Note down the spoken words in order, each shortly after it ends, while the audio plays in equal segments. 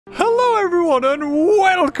everyone, and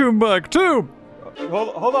welcome back to...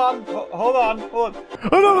 Hold on.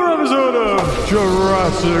 Another episode of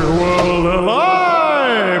Jurassic World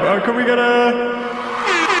Alive! Can we get a...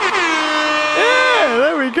 Yeah,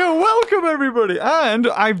 there we go. Welcome, everybody. And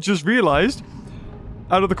I've just realized,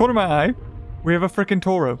 out of the corner of my eye, we have a freaking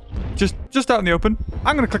Toro. Just out in the open.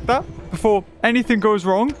 I'm going to click that before anything goes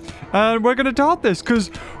wrong. And we're going to dart this because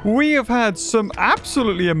we have had some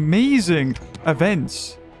absolutely amazing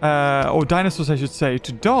events. Or dinosaurs, I should say,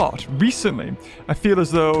 to dart recently. I feel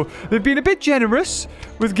as though they've been a bit generous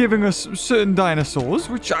with giving us certain dinosaurs,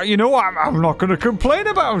 which, you know, I'm not going to complain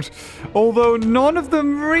about. Although none of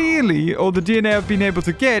them really, or the DNA I've been able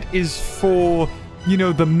to get, is for... you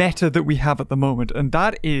know, the meta that we have at the moment. And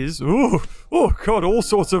that is, oh God, all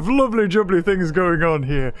sorts of lovely jubbly things going on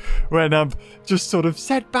here when I'm just sort of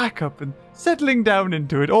set back up and settling down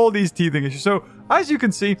into it. All these teething issues. So, as you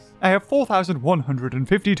can see, I have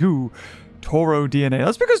 4,152 Toro DNA.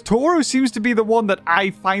 That's because Toro seems to be the one that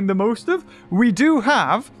I find the most of. We do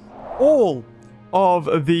have all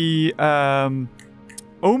of the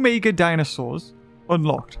Omega dinosaurs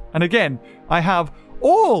unlocked. And again, I have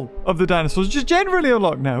all of the dinosaurs just generally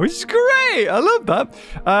unlocked now, which is great. I love that.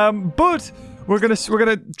 But we're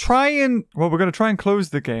gonna try and close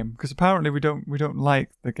the game because apparently we don't like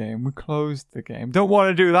the game. We closed the game. Don't want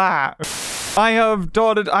to do that. I have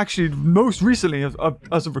darted, actually, most recently,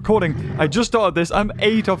 as of recording, I just started this. I'm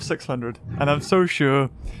 8 of 600, and I'm so sure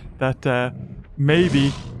that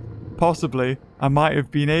maybe, possibly, I might have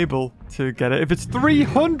been able to get it. If it's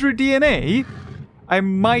 300 DNA. I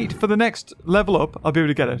might, for the next level up, I'll be able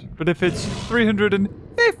to get it. But if it's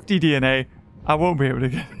 350 DNA, I won't be able to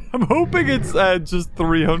get it. I'm hoping it's just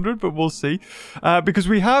 300, but we'll see. Because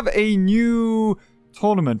we have a new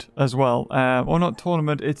tournament as well. Or not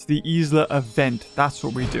tournament, it's the Isla event. That's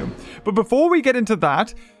what we do. But before we get into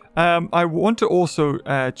that, I want to also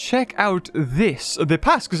check out the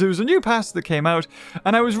pass, because there was a new pass that came out,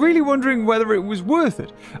 and I was really wondering whether it was worth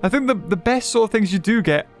it. I think the best sort of things you do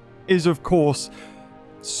get is, of course,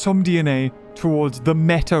 some DNA towards the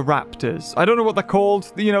Metaraptors. I don't know what they're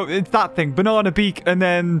called. You know, it's that thing. Banana beak and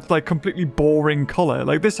then, like, completely boring color.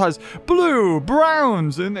 Like, this has blue,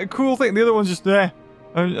 browns, and a cool thing. The other one's just, I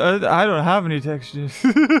don't have any textures.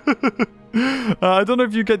 I don't know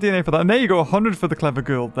if you get DNA for that. And there you go, 100 for the clever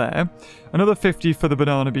girl there. Another 50 for the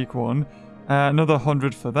banana beak one. Another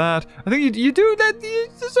 100 for that. I think you do that.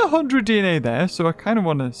 There's 100 DNA there, so I kind of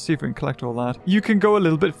want to see if we can collect all that. You can go a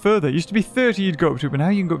little bit further. It used to be 30 you'd go up to, but now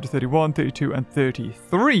you can go up to 31, 32, and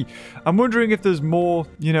 33. I'm wondering if there's more,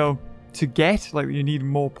 you know, to get. Like, you need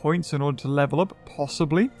more points in order to level up,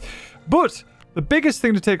 possibly. But the biggest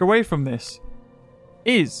thing to take away from this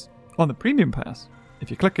is, on the premium pass,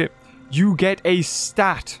 if you click it, you get a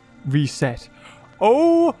stat reset.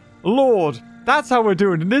 Oh, Lord. That's how we're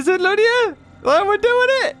doing it, is it, Ludia? Well, we're doing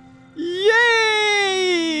it!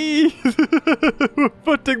 Yay! We're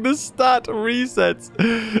putting the stat resets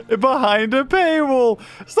behind a paywall.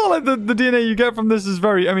 It's not like the DNA you get from this is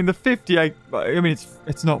very... I mean, the 50, I mean,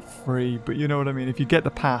 it's not free, but you know what I mean. If you get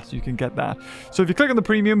the pass, you can get that. So if you click on the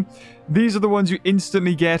premium, these are the ones you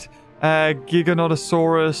instantly get.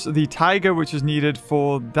 Giganotosaurus, the tiger, which is needed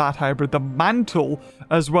for that hybrid, the mantle,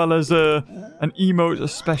 as well as an emote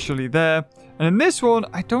especially there. And in this one,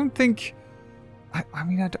 I don't think... I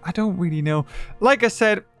mean, I don't really know. Like I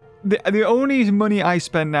said, the only money I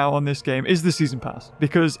spend now on this game is the season pass.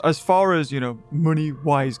 Because as far as, you know,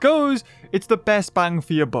 money-wise goes, it's the best bang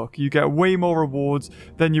for your buck. You get way more rewards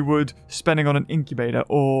than you would spending on an incubator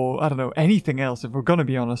or, I don't know, anything else, if we're going to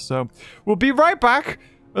be honest. So, we'll be right back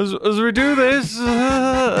as we do this.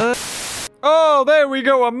 Oh, there we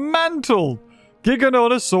go, a mantle.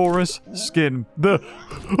 Giganotosaurus skin.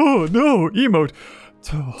 Oh no, emote.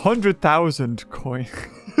 100,000 coin.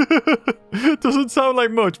 Doesn't sound like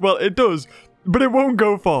much. Well, it does, but it won't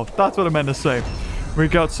go far. That's what I meant to say. We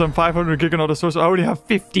got some 500 Giganotosaurus. I already have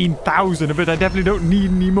 15,000 of it. I definitely don't need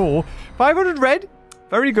any more. 500 red.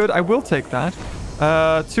 Very good. I will take that.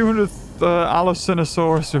 200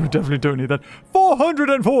 Allosaurus. We definitely don't need that.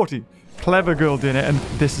 440. Clever girl did it, and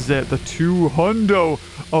this is it, the 200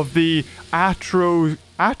 of the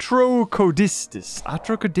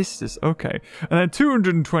Atrocodistis, okay. And then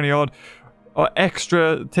 220 odd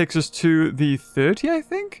extra takes us to the 30, I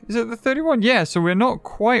think? Is it the 31? Yeah, so we're not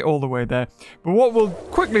quite all the way there. But what we'll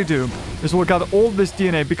quickly do is we'll gather all this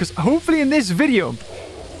DNA, because hopefully in this video,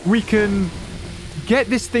 we can get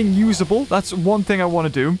this thing usable. That's one thing I want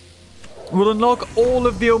to do. We'll unlock all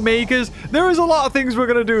of the Omegas. There is a lot of things we're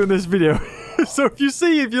going to do in this video. So if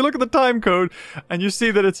you look at the time code and you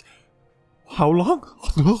see that it's How long?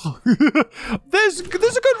 There's a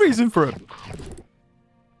good reason for it.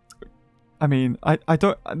 I mean, I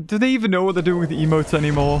don't... Do they even know what they're doing with the emotes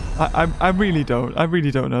anymore? I really don't. I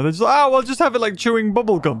really don't know. They're just like, oh, well, just have it like chewing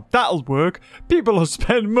bubblegum. That'll work. People will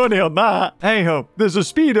spend money on that. Hey-ho, there's a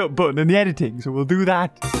speed up button in the editing, so we'll do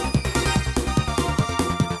that.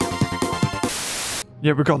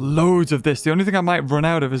 Yeah, we've got loads of this. The only thing I might run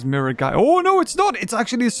out of is Mirror Guy. Oh, no, it's not. It's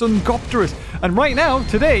actually a Sundopterus. And right now,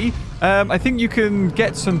 today, I think you can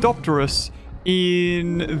get Sundopterus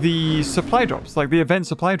in the supply drops, like the event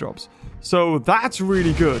supply drops. So that's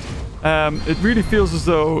really good. It really feels as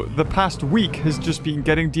though the past week has just been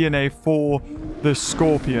getting DNA for the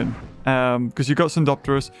Scorpion. Because you got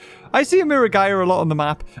Sundopterus. I see a Mirror Guy a lot on the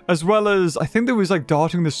map, as well as I think there was like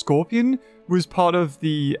darting the Scorpion was part of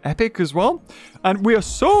the epic as well. And we are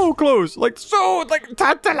so close, like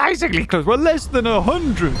tantalizingly close. We're less than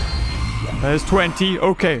 100. There's 20.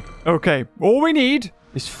 Okay. All we need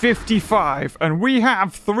is 55, and we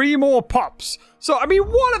have 3 more pops. So, I mean,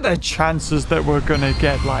 what are the chances that we're gonna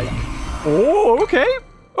get, like... Oh, okay.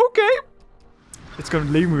 It's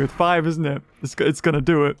gonna leave me with 5, isn't it? It's gonna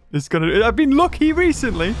do it. I've been lucky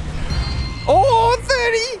recently. Oh,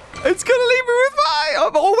 30! It's gonna leave me with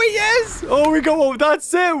 5! Oh, wait, yes! Oh, we got one.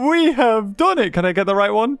 That's it. We have done it. Can I get the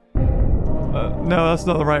right one? No, that's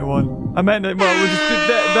not the right one. I meant it. Well, we'll just do,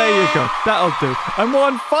 there you go. That'll do. And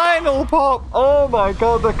one final pop. Oh my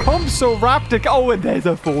god, the Compsoraptor. Oh, and there's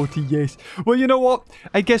a 40, yes. Well, you know what?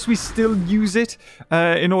 I guess we still use it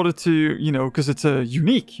in order to, you know, because it's a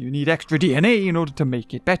unique. You need extra DNA in order to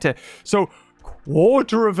make it better. So,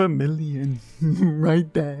 250,000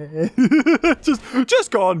 right there.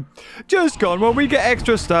 just gone. Well, we get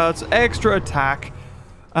extra stats, extra attack.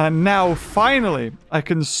 And now, finally, I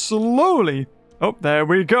can slowly... Oh, there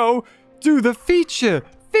we go. Do the feature.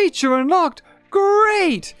 Feature unlocked.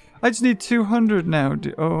 Great. I just need 200 now.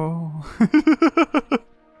 Oh.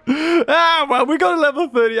 Well, we got a level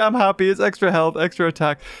 30. I'm happy. It's extra health, extra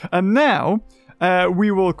attack. And now... we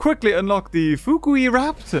will quickly unlock the Fukui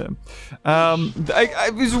Raptor.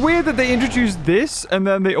 It was weird that they introduced this, and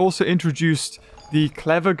then they also introduced the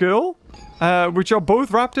Clever Girl, which are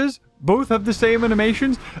both raptors, both have the same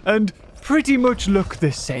animations, and pretty much look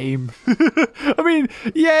the same. I mean,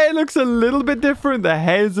 yeah, it looks a little bit different. The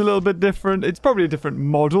head's a little bit different. It's probably a different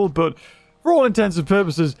model, but for all intents and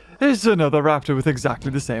purposes, it's another raptor with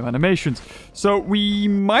exactly the same animations. So we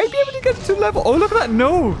might be able to get to level... Oh, look at that.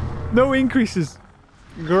 No increases.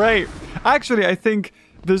 Great. Actually, I think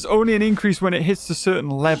there's only an increase when it hits a certain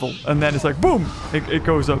level. And then it's like, boom, it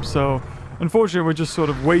goes up. So, unfortunately, we're just sort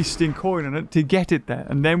of wasting coin on it to get it there.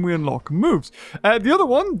 And then we unlock moves. The other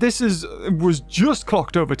one, was just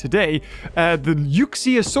clocked over today. The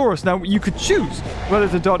Euxiosaurus. Now, you could choose whether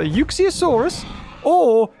to dart a Euxiosaurus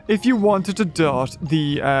or if you wanted to dart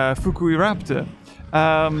the Fukui Raptor.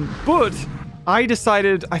 But... I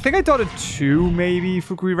decided, I think I darted 2 maybe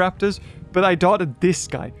Fukui Raptors, but I darted this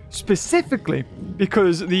guy specifically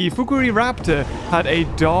because the Fukui Raptor had a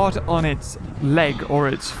dart on its leg or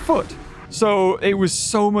its foot. So it was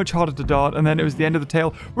so much harder to dart, and then it was the end of the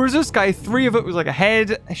tail. Whereas this guy, 3 of it was like a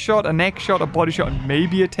head shot, a neck shot, a body shot, and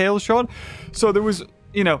maybe a tail shot. So there was,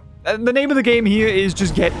 you know, the name of the game here is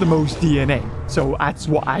just get the most DNA. So that's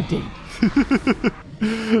what I did.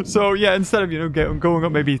 So yeah, instead of, you know, going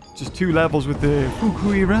up maybe just 2 levels with the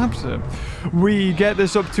Fukui Raptor, we get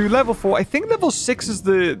this up to level 4. I think level 6 is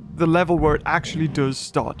the level where it actually does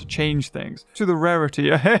start to change things. To the rarity.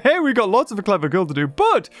 Hey, we got lots of a Clever Girl to do,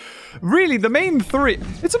 but really the main 3,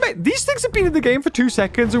 it's amazing. These things have been in the game for 2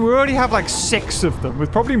 seconds and we already have like 6 of them,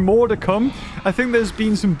 with probably more to come. I think there's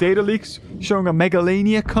been some data leaks showing a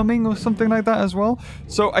Megalania coming or something like that as well.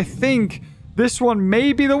 So I think this one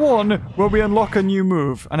may be the one where we unlock a new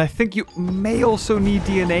move. And I think you may also need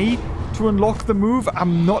DNA to unlock the move.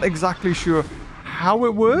 I'm not exactly sure how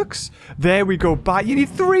it works. There we go. Back. You need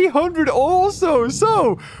 300 also.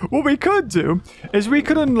 So what we could do is we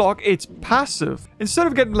could unlock its passive. Instead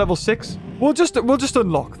of getting level 6, we'll just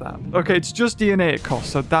unlock that. Okay, it's just DNA it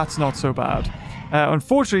costs, so that's not so bad.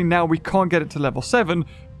 Unfortunately, now we can't get it to level 7,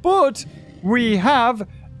 but we have...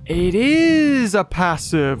 It is a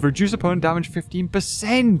passive. Reduce opponent damage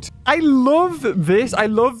 15%. I love this. I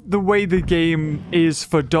love the way the game is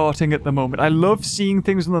for darting at the moment. I love seeing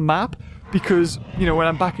things on the map because, you know, when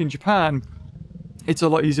I'm back in Japan, it's a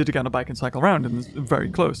lot easier to get on a bike and cycle around, and it's very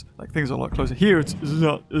close. Like, things are a lot closer. Here, it's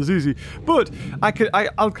not as easy. But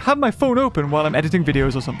I'll have my phone open while I'm editing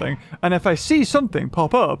videos or something, and if I see something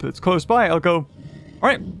pop up that's close by, I'll go, all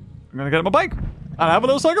right, I'm going to get on my bike. And I have a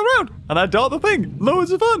little cycle around, and I dart the thing.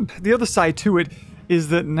 Loads of fun. The other side to it is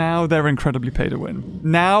that now they're incredibly pay to win.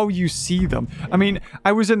 Now you see them. I mean,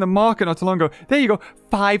 I was in the market not too long ago. There you go.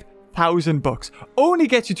 5,000 bucks. Only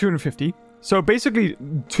gets you 250. So basically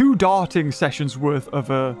 2 darting sessions worth of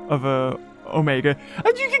a Omega.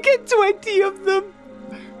 And you can get 20 of them.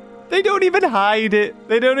 They don't even hide it.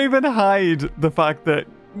 They don't even hide the fact that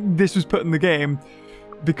this was put in the game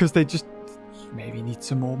because they just maybe need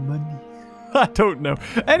some more money. I don't know.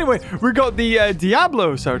 Anyway, we got the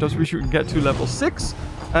Diablo Ceratops, which we can get to level 6.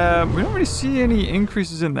 We don't really see any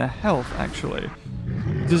increases in their health, actually.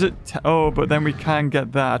 Does it... oh, but then we can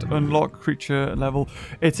get that. Unlock creature level.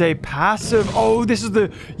 It's a passive... oh, this is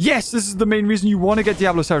the... yes, this is the main reason you want to get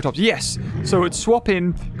Diablo Ceratops. Yes. So it's swap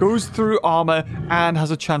in, goes through armor, and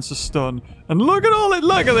has a chance to stun. And look at all it...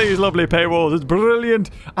 look at these lovely paywalls. It's brilliant.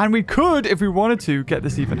 And we could, if we wanted to, get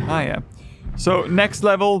this even higher. So next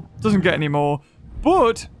level, doesn't get any more.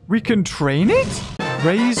 But we can train it?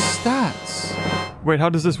 Raise stats. Wait, how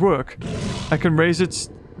does this work? I can raise its...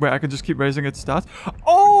 wait, I can just keep raising its stats.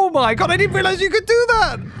 Oh my god, I didn't realize you could do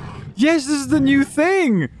that! Yes, this is the new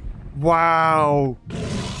thing! Wow.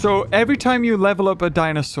 So every time you level up a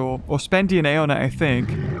dinosaur, or spend DNA on it, I think,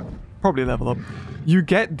 probably level up, you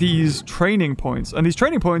get these training points. And these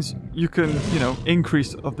training points, you can, you know,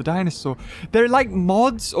 increase of the dinosaur. They're like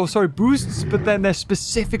mods, or sorry, boosts, but then they're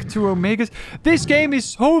specific to Omegas. This game is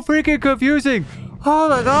so freaking confusing! Oh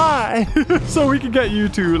my god! So we can get you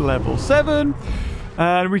to level 7.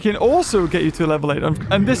 And we can also get you to level 8.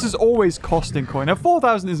 And this is always costing coin. Now,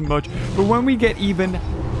 4,000 isn't much, but when we get even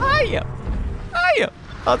higher,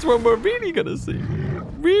 that's when we're really going to see.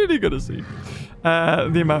 Really going to see.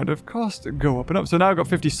 The amount of cost go up and up. So now I've got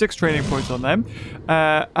 56 training points on them.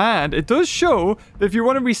 And it does show that if you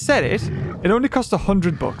want to reset it, it only costs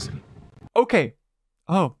 100 bucks. Okay.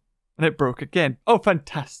 Oh, and it broke again. Oh,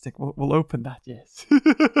 fantastic. We'll open that, yes.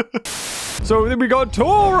 So then we got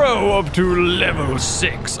Toro up to level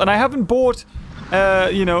 6. And I haven't bought,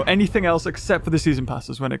 you know, anything else except for the season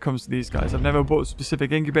passes when it comes to these guys. I've never bought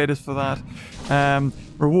specific incubators for that.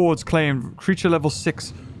 Rewards claimed. Creature level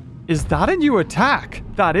 6. Is that a new attack?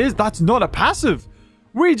 That's not a passive.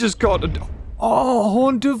 We just got a... oh,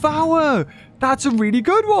 Horn Devour. That's a really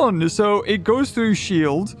good one. So it goes through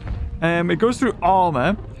shield. It goes through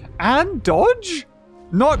armor. And dodge?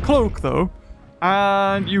 Not cloak, though.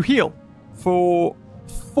 And you heal. For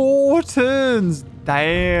 4 turns.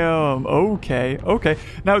 Damn. Okay. Okay.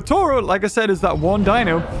 Now, Toro, like I said, is that one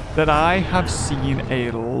dino that I have seen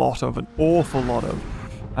a lot of. An awful lot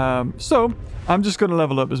of. So, I'm just going to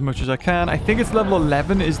level up as much as I can. I think it's level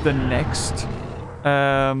 11 is the next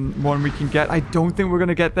one we can get. I don't think we're going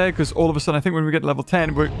to get there because all of a sudden, I think when we get level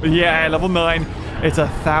 10, yeah, level 9, it's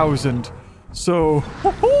 1,000. So,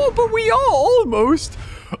 but we are almost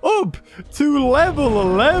up to level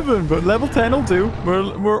 11, but level 10 will do.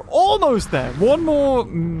 We're almost there. One more,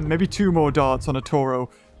 maybe 2 more darts on a Toro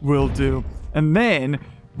will do. And then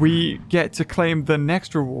we get to claim the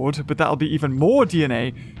next reward, but that'll be even more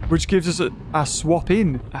DNA, which gives us a swap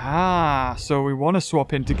in. Ah, so we want to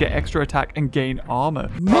swap in to get extra attack and gain armor.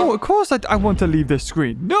 No, of course I want to leave this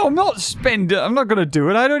screen. No, I'm not spending it. I'm not going to do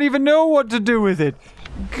it. I don't even know what to do with it.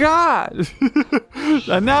 God!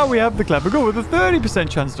 And now we have the Clever Goal with a 30%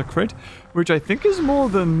 chance to crit, which I think is more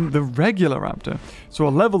than the regular Raptor. So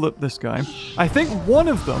I'll level up this guy. I think one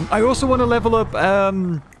of them... I also want to level up...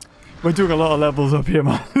 we're doing a lot of levels up here,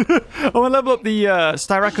 man. I want to level up the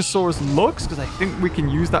Styracosaurus Lux, because I think we can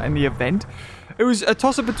use that in the event. It was a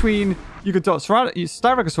toss-up between... you could toss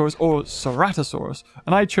Styracosaurus or Ceratosaurus.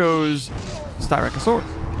 And I chose Styracosaurus.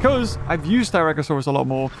 Because I've used Styracosaurus a lot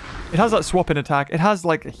more. It has that swap-in attack. It has,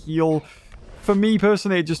 like, a heal. For me,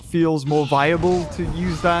 personally, it just feels more viable to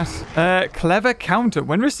use that. Clever Counter.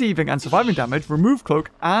 When receiving and surviving damage, remove cloak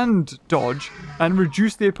and dodge. And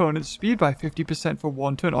reduce the opponent's speed by 50% for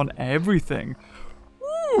 1 turn on everything.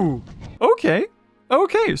 Ooh. Okay.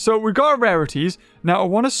 Okay, so we've got our rarities. Now, I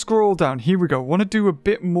want to scroll down. Here we go. I want to do a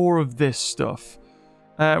bit more of this stuff.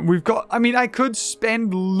 We've got... I mean, I could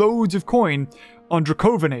spend loads of coin on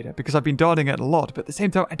Dracovinator because I've been darting it a lot, but at the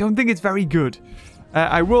same time, I don't think it's very good.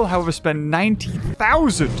 I will, however, spend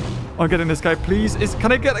 90,000 on getting this guy. Please,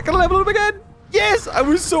 can I level up again? Yes, I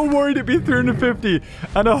was so worried it'd be 350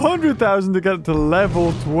 and 100,000 to get to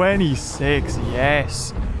level 26.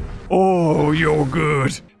 Yes. Oh, you're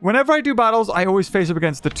good. Whenever I do battles, I always face up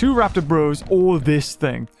against the 2 Raptor Bros or this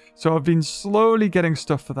thing. So I've been slowly getting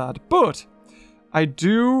stuff for that, but I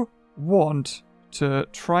do want to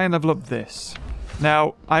try and level up this.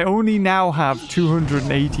 Now, I only now have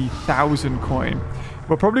 280,000 coin.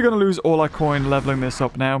 We're probably going to lose all our coin leveling this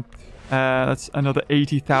up now. That's another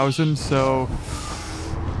 80,000, so...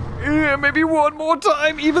 Maybe one more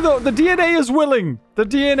time, even though the DNA is willing. The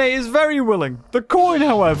DNA is very willing. The coin,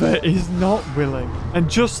 however, is not willing. And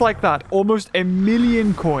just like that, almost 1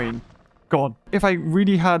 million coin gone. If I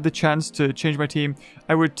really had the chance to change my team,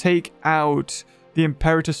 I would take out the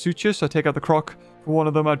Imperator Suture, so I'd take out the Croc for one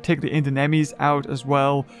of them. I'd take the Indonemes out as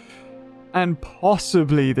well. And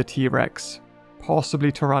possibly the T-Rex.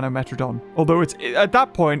 Possibly Tyrannometrodon. Although it's at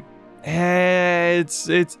that point, I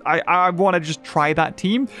want to just try that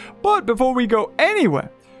team. But before we go anywhere,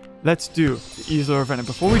 let's do the Isla event. And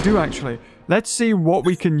before we do, actually, let's see what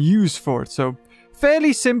we can use for it. So,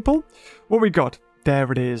 fairly simple. What we got?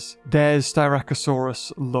 There it is. There's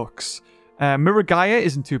Styracosaurus Lux. Miragaia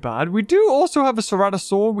isn't too bad. We do also have a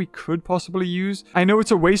Ceratosaur we could possibly use. I know it's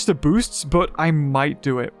a waste of boosts, but I might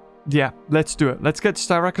do it. Yeah, let's do it. Let's get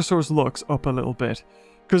Styracosaurus Lux up a little bit.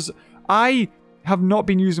 Because I have not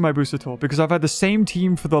been using my boost at all. Because I've had the same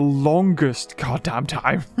team for the longest goddamn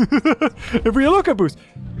time. If we look at boost...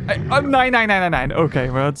 99999.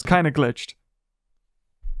 Okay, well, it's kind of glitched.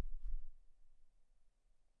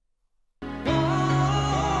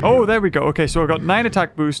 Oh, there we go. Okay, so I got 9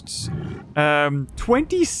 attack boosts,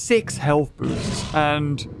 26 health boosts,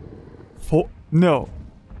 and 4... No.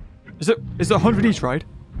 Is it 100 each, right?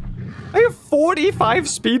 I have 45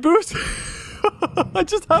 speed boosts? I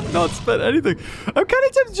just have not spent anything. I'm kind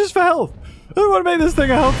of tempted just for health. I don't want to make this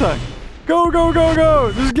thing a health tank. Go, go, go,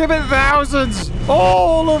 go. Just give it thousands.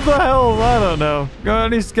 All of the health. I don't know. Go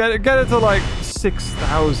at least get it to like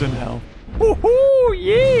 6,000 health. Woohoo!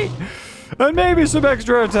 Yeah! And maybe some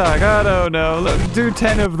extra attack. I don't know. Do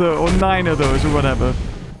 10 of those, or 9 of those, or whatever.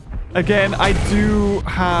 Again, I do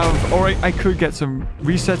have... Or I could get some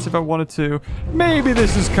resets if I wanted to. Maybe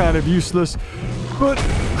this is kind of useless. But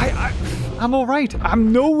I'm alright.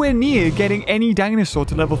 I'm nowhere near getting any dinosaur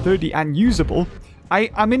to level 30 and usable.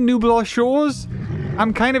 I'm in Nublar Shores.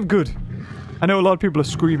 I'm kind of good. I know a lot of people are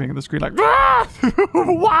screaming in the screen like, ah!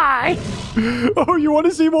 Why? Oh, you want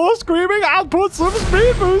to see more screaming? I'll put some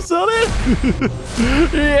speed boosts on it.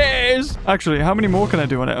 Yes. Actually, how many more can I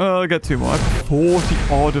do on it? Oh, I'll get 2 more. I have 40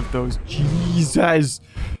 odd of those. Jesus.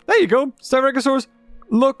 There you go. Styracosaurus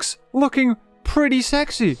looking pretty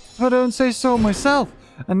sexy, if I don't say so myself.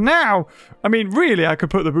 And now, I mean, really, I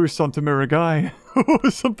could put the boosts onto Miragaia.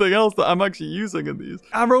 Or something else that I'm actually using in these.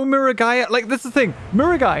 Arrow Miragaia. Like, that's the thing.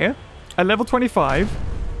 Miragaia... At level 25,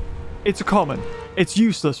 it's a common. It's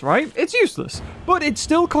useless, right? It's useless. But it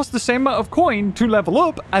still costs the same amount of coin to level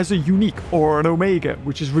up as a unique or an omega,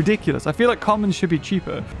 which is ridiculous. I feel like commons should be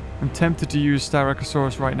cheaper. I'm tempted to use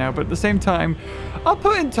Styracosaurus right now, but at the same time, I'll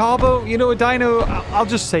put in Tarbo, you know, a dino, I'll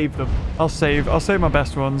just save them. I'll save my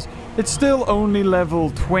best ones. It's still only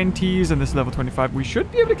level 20s, and this level 25. We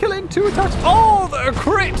should be able to kill it in 2 attacks. Oh, the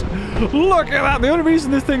crit! Look at that. The only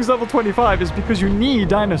reason this thing's level 25 is because you need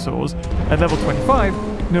dinosaurs at level 25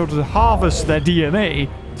 in order to harvest their DNA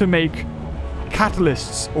to make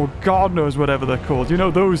catalysts, or God knows whatever they're called. You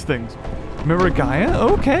know, those things. Miragaia?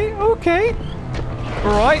 Okay, okay.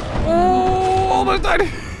 Right. Oh, almost died.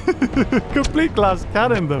 Complete glass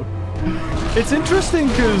cannon, though. It's interesting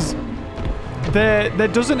because there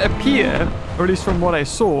doesn't appear, or at least from what I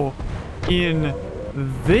saw, in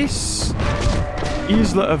this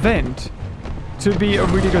Isla event to be a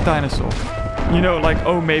really good dinosaur. You know, like,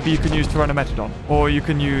 oh, maybe you can use Tyrannometrodon, or you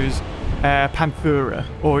can use Panthera,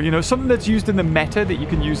 or, you know, something that's used in the meta that you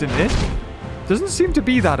can use in this. Doesn't seem to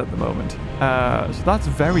be that at the moment. So that's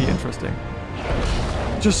very interesting.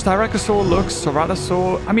 Just Styracosaur looks,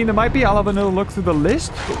 Ceratosaur. I mean, there might be, I'll have another look through the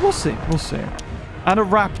list, but we'll see, we'll see. And a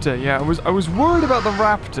raptor, yeah, I was worried about the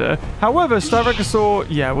raptor. However, Styracosaur,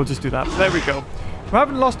 yeah, we'll just do that. There we go. We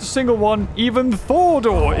haven't lost a single one. Even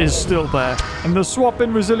Thordor is still there. And the swap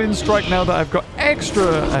in Resilient Strike now that I've got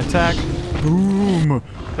extra attack. Boom.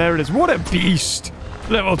 There it is. What a beast.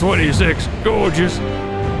 Level 26. Gorgeous.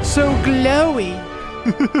 So glowy.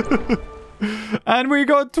 And we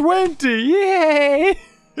got 20. Yay.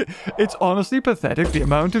 It's honestly pathetic, the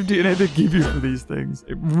amount of DNA they give you for these things.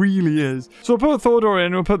 It really is. So we'll put Thordor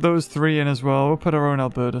in, we'll put those 3 in as well. We'll put our own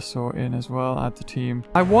Albertosaur in as well, add to team.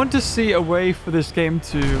 I want to see a way for this game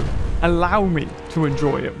to allow me to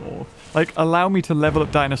enjoy it more. Like, allow me to level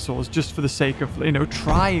up dinosaurs just for the sake of, you know,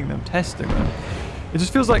 trying them, testing them. It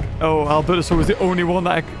just feels like, oh, Albertosaur was the only one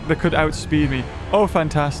that could outspeed me. Oh,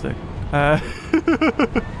 fantastic.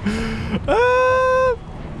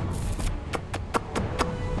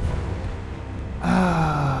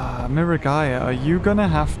 Miragaia, are you gonna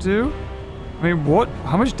have to? I mean, what?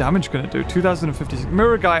 How much damage can it do? 2,056.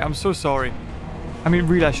 Miragaia, I'm so sorry. I mean,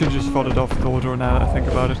 really, I should have just fought it off Thordor now that I think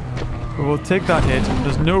about it. But we'll take that hit.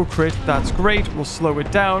 There's no crit. That's great. We'll slow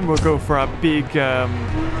it down. We'll go for a big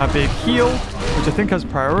heal, which I think has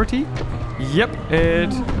priority. Yep,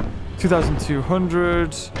 it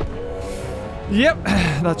 2,200. Yep,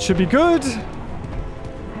 that should be good.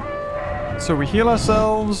 So we heal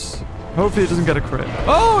ourselves. Hopefully it doesn't get a crit.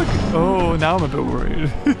 Oh, now I'm a bit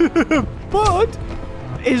worried. But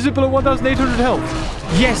is it below 1,800 health?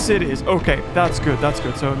 Yes, it is. Okay, that's good. That's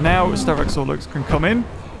good. So now Styracosaurus can come in.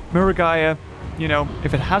 Miragaia, you know,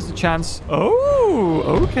 if it has the chance. Oh,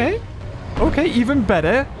 okay. Okay, even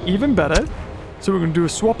better. Even better. So we're going to do a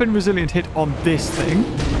swap-in resilient hit on this thing.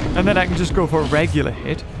 And then I can just go for a regular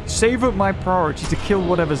hit. Save up my priority to kill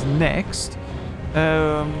whatever's next.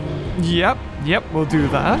 Yep, we'll do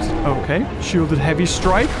that. Okay, shielded heavy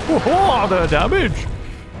strike. Oh, the damage.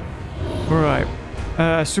 Right.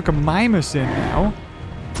 Suchomimus in now.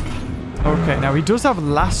 Okay, now he does have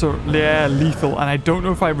lethal, and I don't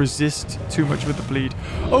know if I resist too much with the bleed.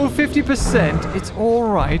 Oh, 50%. It's all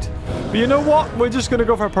right. But you know what? We're just going to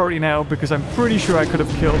go for a priority now, because I'm pretty sure I could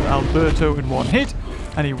have killed Alberto in one hit,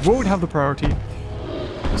 and he won't have the priority.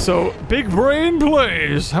 So, big brain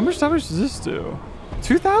plays. How much damage does this do?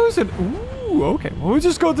 2,000. Ooh, okay. Well, we'll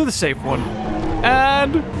just go to the safe one.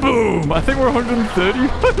 And boom. I think we're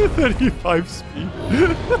 135 speed.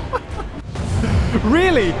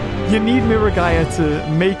 Really, you need Miragaia to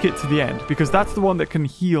make it to the end, because that's the one that can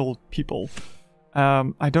heal people.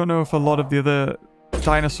 I don't know if a lot of the other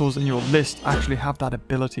dinosaurs in your list actually have that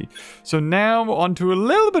ability. So now on to a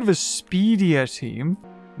little bit of a speedier team.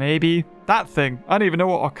 Maybe that thing. I don't even know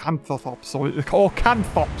what Orcanthops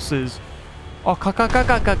is.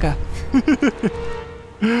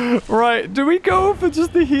 Right, do we go for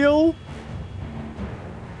just the heal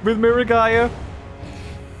with Miragaia?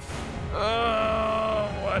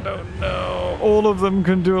 I don't know. All of them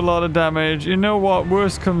can do a lot of damage. You know what?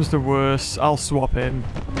 Worst comes to worst, I'll swap in.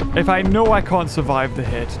 If I know I can't survive the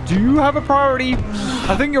hit. Do you have a priority?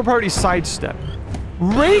 I think your priority is sidestep.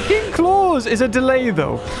 Raking Claws is a delay,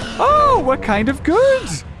 though. Oh, we're kind of good.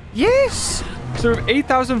 Yes. So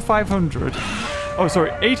 8,500. Oh,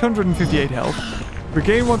 sorry, 858 health. We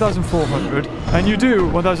gain 1,400, and you do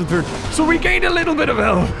 1,300. So we gained a little bit of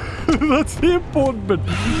health. That's the important bit.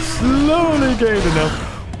 Slowly gaining health.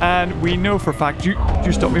 And we know for a fact, do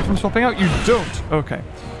you stop me from swapping out? You don't. Okay.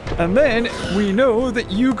 And then we know that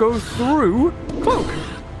you go through Cloak.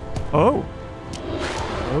 Oh.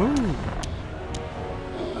 Oh.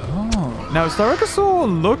 Now, Styracosaur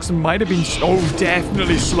might have been... Oh,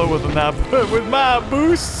 definitely slower than that. But with my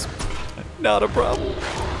boosts, not a problem.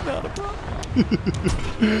 Not a problem.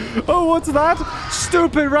 Oh, what's that?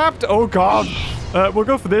 Stupid Rapt. Oh, God. We'll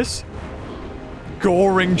go for this.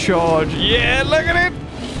 Goring charge. Yeah, look at it.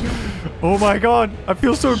 Oh, my God. I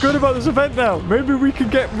feel so good about this event now. Maybe we can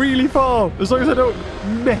get really far. As long as I don't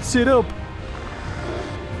mess it up.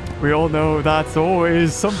 We all know that's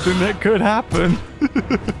always something that could happen.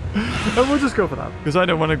 And we'll just go for that. Because I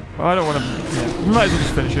don't want to... Yeah, we might as well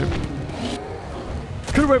just finish it.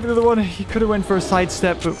 Could have went for the other one. He could have went for a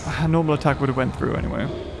sidestep, but a normal attack would have went through anyway.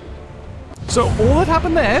 So all that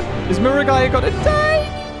happened there is Miragaia got a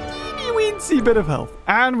tiny weensy bit of health.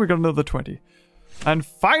 And we got another 20. And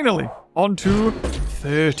finally, on to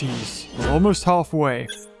 30s. We're almost halfway.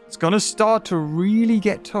 It's going to start to really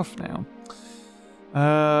get tough now.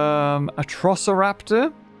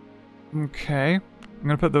 Atrociraptor. Okay. I'm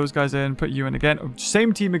going to put those guys in, put you in again. Oh,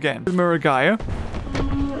 same team again. Miragaia.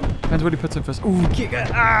 Depends what he puts in first. Ooh, Giga.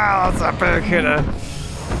 Ah, that's a big hitter.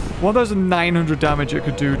 1,900 damage it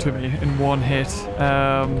could do to me in one hit.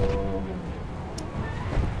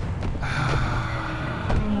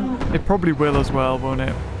 It probably will as well, won't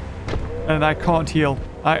it? And I can't heal.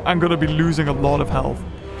 I'm going to be losing a lot of health.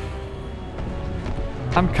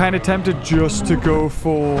 I'm kind of tempted just to go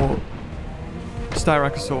for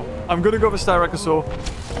Styracosaur. I'm going to go for Styracosaur.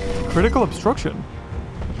 Critical obstruction.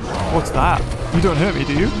 What's that? You don't hurt me,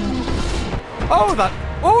 do you? Oh, that...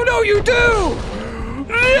 Oh, no, you do!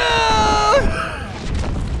 No!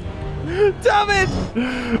 Damn it!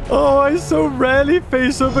 Oh, I so rarely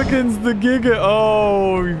face up against the Giga.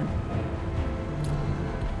 Oh.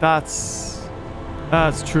 That's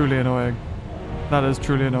truly annoying. That is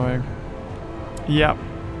truly annoying. Yep.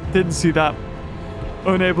 Didn't see that.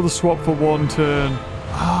 Unable to swap for one turn.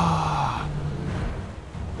 Ah.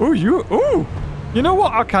 Oh, you... Oh! You know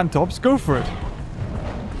what, Arcantops? Go for it.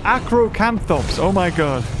 Acrocanthops. Oh my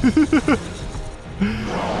god.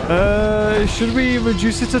 Should we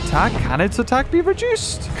reduce its attack? Can its attack be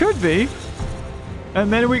reduced? Could be.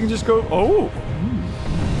 And then we can just go... Oh!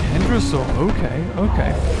 Kentrosaur. Okay,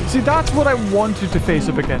 okay. See, that's what I wanted to face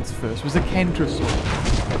up against first, was a Kentrosaur.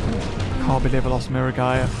 Can't believe I lost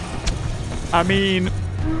Miragaia. I mean,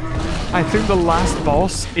 I think the last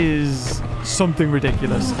boss is something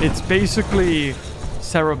ridiculous. It's basically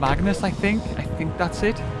Sarah Magnus, I think. I think that's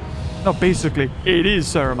it. Not basically. It is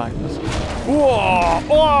Sarah Magnus. Whoa!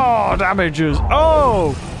 Oh, damages.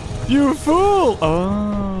 Oh! You fool!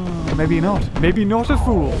 Oh, maybe not. Maybe not a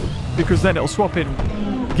fool. Because then it'll swap in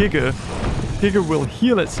Giga. Giga will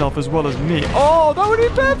heal itself as well as me. Oh, that would be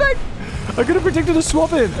perfect! I could have predicted a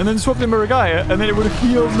swap in and then swapped in Miragaia and then it would have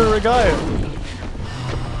healed Miragaia.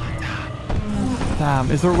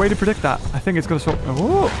 Damn, is there a way to predict that? I think it's going to swap.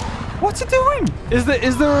 Oh, what's it doing? Is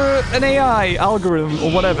there an AI algorithm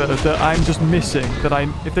or whatever that I'm just missing? That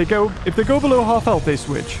if they go below half health, they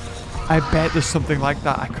switch. I bet there's something like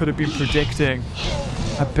that. I could have been predicting.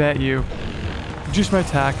 I bet you. Reduce my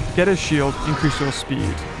attack, get a shield, increase your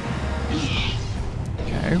speed.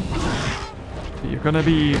 Okay. You're going to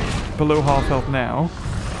be below half health now.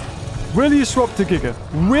 Will you swap to Giga?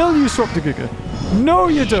 Will you swap to Giga? No,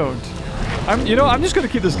 you don't. I'm just going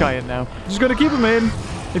to keep this guy in now. I'm just going to keep him in.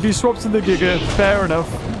 If he swaps to the Giga, fair enough.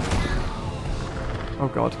 Oh,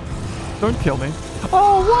 God. Don't kill me.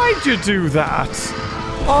 Oh, why'd you do that?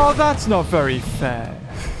 Oh, that's not very fair.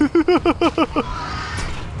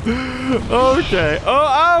 Okay.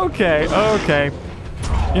 Oh, okay.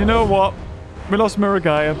 You know what? We lost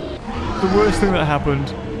Miragaia. The worst thing that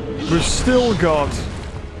happened. We've still got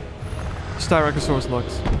Styracosaurus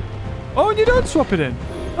Lux. Oh, and you don't swap it in.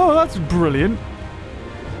 Oh, that's brilliant.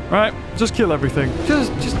 Right, just kill everything.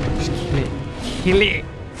 Just kill it. Kill it.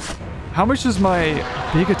 How much does my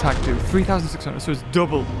big attack do? 3,600, so it's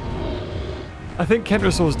double. I think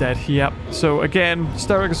Kentrosaur's dead. Yep. So again,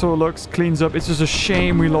 Styracosaurus Lux cleans up. It's just a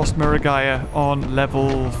shame we lost Miragaia on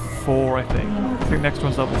level 4, I think. I think next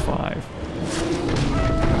one's level 5.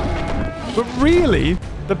 But really,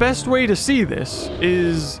 the best way to see this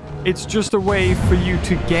is it's just a way for you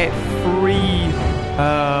to get free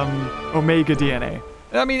Omega DNA.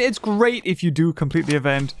 I mean, it's great if you do complete the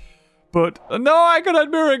event, but no, I could have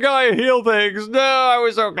Miragaia heal things. No, I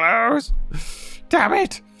was so close. Damn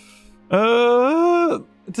it.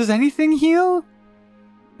 Does anything heal?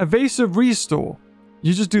 Evasive restore.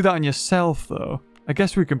 You just do that on yourself, though. I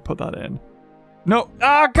guess we can put that in. No.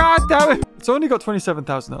 Ah, god damn it. It's only got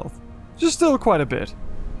 27,000 health. Just still quite a bit.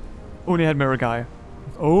 Only had Miragaia.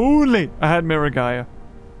 If only I had Miragaia.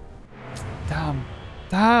 Damn.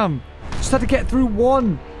 Damn. Just had to get through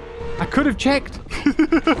one. I could have checked.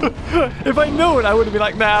 If I know it, I would have been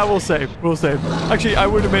like, nah, we'll save. We'll save. Actually, I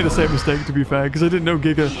would have made the same mistake, to be fair, because I didn't know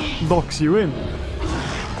Giga locks you in.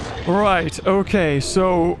 Right. Okay.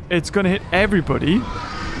 So it's going to hit everybody.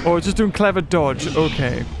 Or it's just doing clever dodge.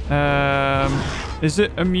 Okay. Is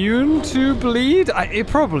it immune to bleed? It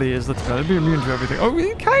probably is. Let's go. It'd be immune to everything. Oh,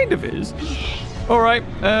 it kind of is. All right.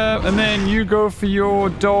 And then you go for your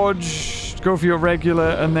dodge, go for your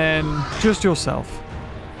regular, and then just yourself.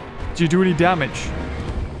 Do you do any damage?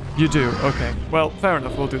 You do. Okay. Well, fair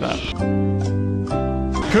enough. We'll do that.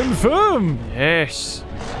 Confirm. Yes.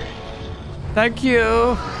 Thank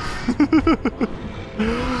you.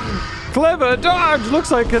 Clever dodge.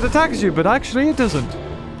 Looks like it attacks you, but actually it doesn't.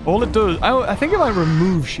 All it does... I think it might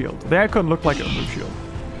remove shield. The icon looked like it removed shield.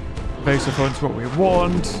 Evasive is what we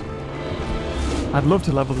want. I'd love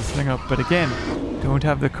to level this thing up, but again, don't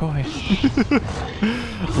have the coin.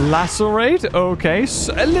 Lacerate. Okay.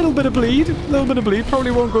 So a little bit of bleed. A little bit of bleed.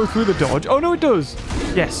 Probably won't go through the dodge. Oh, no, it does.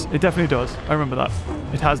 Yes, it definitely does. I remember that.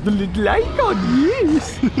 It has the little icon.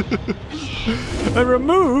 Yes. And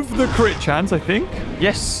remove the crit chance, I think.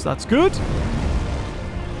 Yes, that's good.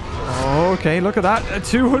 Okay, look at that.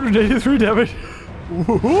 283 damage.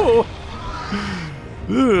 Ugh.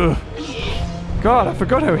 God, I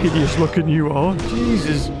forgot how hideous looking you are.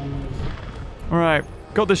 Jesus. Alright,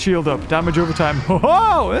 got the shield up. Damage over time.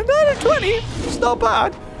 Oh, and then a 20. It's not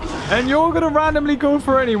bad. And you're going to randomly go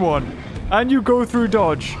for anyone. And you go through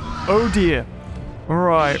dodge. Oh dear.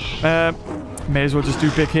 Alright. May as well just do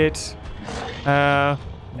big hit. May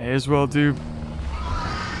as well do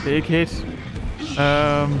big hit.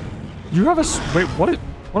 You have a... Wait, what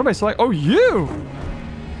am I selecting? Oh, you!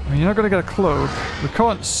 I mean, you're not going to get a cloak. We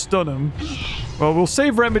can't stun him. Well, we'll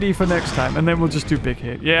save Remedy for next time, and then we'll just do big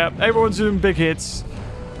hit. Yeah, everyone's doing big hits.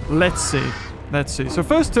 Let's see. Let's see. So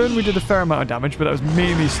first turn, we did a fair amount of damage, but that was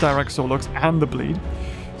mainly Styracosaurus Lux and the bleed.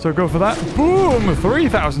 So go for that. Boom!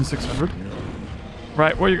 3,600.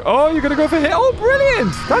 Right, where you... Oh, you're going to go for hit. Oh,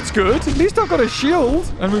 brilliant! That's good. At least I've got a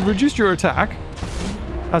shield, and we've reduced your attack.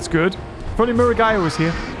 That's good. If only Miragaia was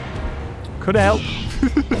here. Could help.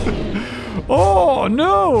 Oh,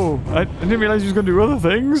 no! I didn't realize he was going to do other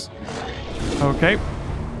things. Okay.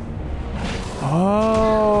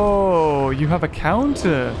 Oh. Oh, you have a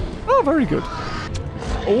counter. Oh, very good.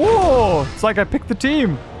 Oh, it's like I picked the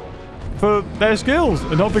team for their skills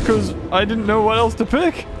and not because I didn't know what else to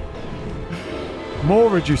pick. More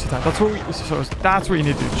reduced attack. That's what that's what you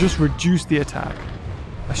need to do. Just reduce the attack.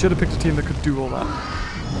 I should have picked a team that could do all that.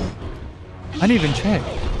 I didn't even check.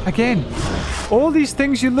 Again, all these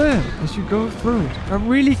things you learn as you go through it. If I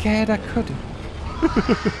really cared, I could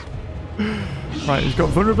have. Right, he's got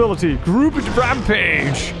vulnerability. Group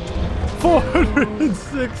rampage.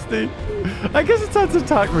 460. I guess it's had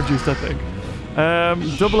attack reduced, I think.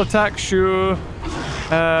 Double attack, sure.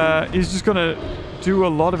 He's just gonna do a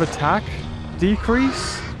lot of attack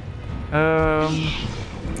decrease. I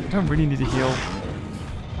don't really need to heal.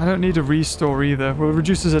 I don't need to restore either. We'll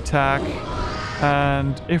reduce his attack.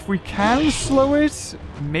 And if we can slow it,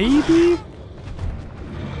 maybe?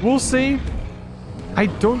 We'll see. I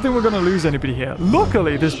don't think we're going to lose anybody here.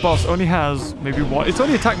 Luckily, this boss only has maybe one. It's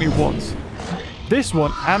only attacked me once. This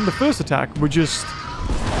one and the first attack were just...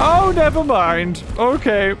 Oh, never mind.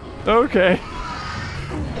 Okay. Okay.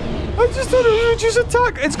 I just thought it would reduce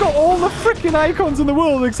attack. It's got all the freaking icons in the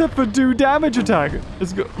world except for do damage attack.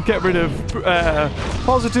 It's got get rid of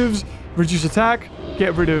positives, reduce attack,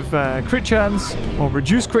 get rid of crit chance, or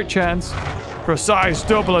reduce crit chance, precise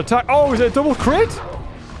double attack. Oh, is it a double crit?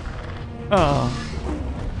 Oh.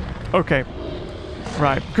 Okay.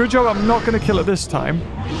 Right. Good job I'm not going to kill it this time.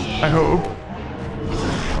 I hope.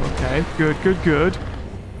 Okay. Good, good, good.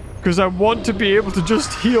 Because I want to be able to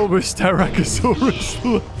just heal with Styracosaurus.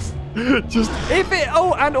 Just if it...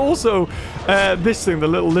 Oh, and also this thing, the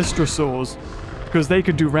little Lystrosaurs. Because they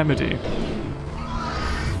could do remedy.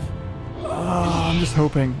 Oh, I'm just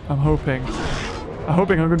hoping. I'm hoping. I'm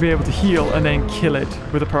hoping I'm going to be able to heal and then kill it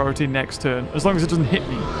with a priority next turn. As long as it doesn't hit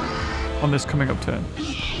me on this coming up turn.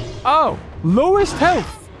 Oh, lowest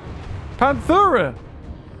health. Panthera.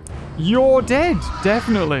 You're dead.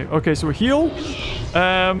 Definitely. Okay, so we heal.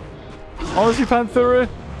 Honestly, Panthera,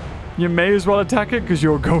 you may as well attack it because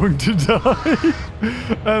you're going to die.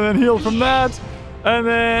 And then heal from that. And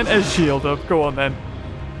then a shield up. Go on then.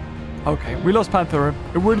 Okay, we lost Panthera.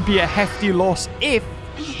 It would be a hefty loss if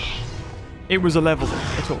it was a level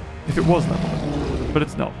at all. If it was leveled. But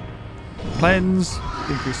it's not. Cleanse,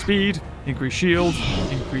 increase speed, increase shield,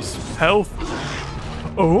 increase health.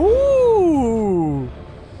 Oh!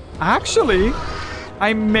 Actually,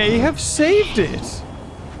 I may have saved it.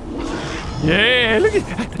 Yeah, look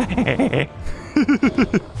at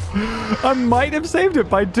I might have saved it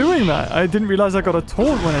by doing that. I didn't realize I got a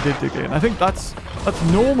taunt when I did dig in. I think that's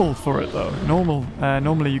normal for it though.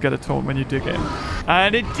 Normally you get a taunt when you dig in.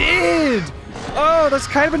 And it did! Oh, that's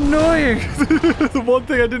kind of annoying. The one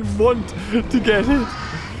thing I didn't want to get it.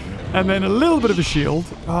 And then a little bit of a shield.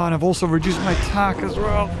 Oh, and I've also reduced my attack as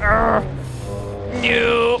well.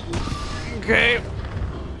 No. Okay.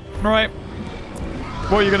 Right.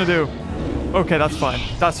 What are you going to do? Okay, that's fine.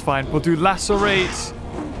 That's fine. We'll do lacerate.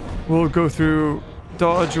 We'll go through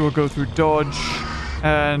dodge. We'll go through dodge.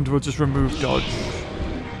 And we'll just remove dodge.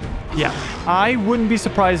 Yeah. I wouldn't be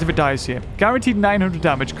surprised if it dies here. Guaranteed 900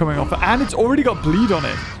 damage coming off. And it's already got bleed on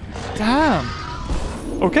it. Damn.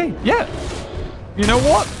 Okay, yeah. You know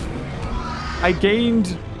what? I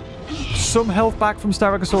gained some health back from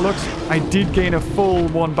Styracosaurus. I did gain a full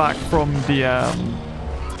one back from the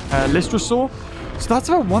Lystrosaur. So that's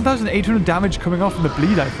about 1,800 damage coming off from the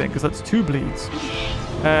bleed, I think, because that's 2 bleeds.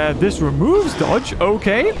 This removes dodge.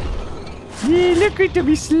 Okay. Yeah, look at them.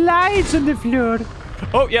 He slides on the floor.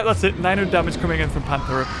 Oh, yeah, that's it. 900 damage coming in from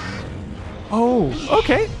Panthera. Oh,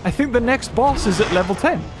 okay. I think the next boss is at level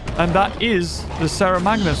 10. And that is the Sarah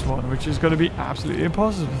Magnus one, which is going to be absolutely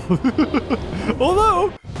impossible.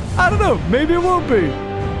 Although, I don't know. Maybe it won't be.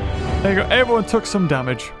 There you go. Everyone took some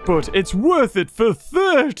damage. But it's worth it for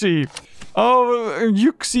 30. Oh,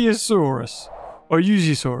 Euxiosaurus. Or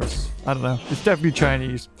Eusiosaurus. I don't know. It's definitely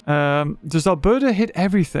Chinese. Does Alberta hit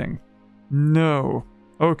everything? No.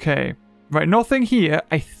 Okay. Right, nothing here,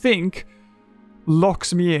 I think,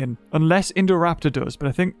 locks me in. Unless Indoraptor does. But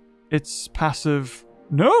I think it's passive...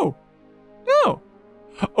 No! No!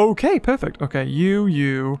 Okay, perfect. Okay,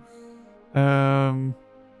 you...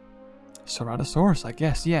 Ceratosaurus, I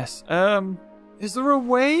guess, yes. Is there a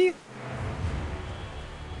way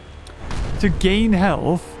to gain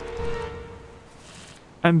health?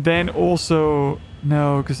 And then also...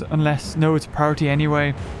 No, because unless... No, it's a priority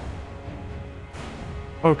anyway.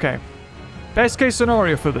 Okay. Best case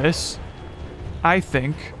scenario for this, I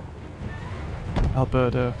think...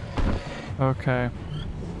 Alberta. Okay.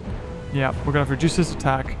 Yeah, we're going to reduce this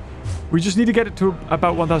attack. We just need to get it to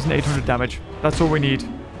about 1,800 damage. That's all we need.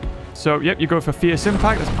 So, yep, you go for Fierce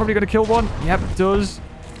Impact. That's probably going to kill one. Yep, it does.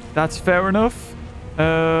 That's fair enough.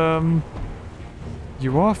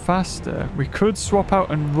 You are faster. We could swap out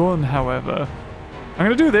and run, however. I'm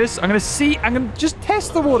going to do this. I'm going to just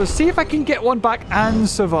test the water. See if I can get one back and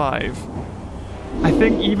survive. I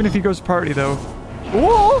think even if he goes priority, though.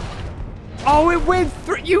 Whoa! Oh, it went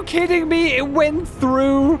through. You kidding me? It went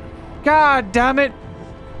through. God damn it.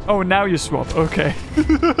 Oh, now you swap. Okay.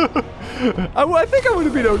 I think I would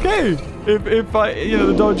have been okay if I,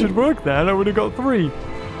 the dodge had worked there and I would have got 3.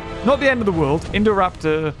 Not the end of the world.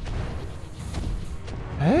 Indoraptor.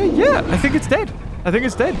 Yeah, I think it's dead.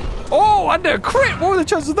 Oh, and a crit. What were the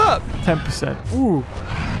chances of that? 10%. Ooh.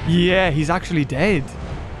 Yeah, he's actually dead.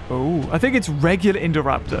 Oh, I think it's regular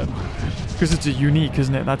Indoraptor. Because it's a unique,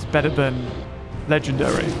 isn't it? That's better than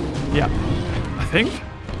legendary. Yeah. I think.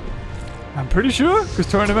 I'm pretty sure. Because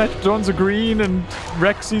Tornametrodons are green and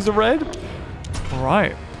Rexies are red.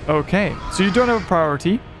 Alright. Okay. So you don't have a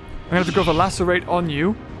priority. I'm going to have to go for Lacerate on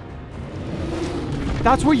you.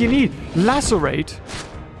 That's what you need. Lacerate.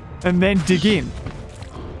 And then dig in.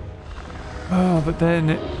 Oh, but then...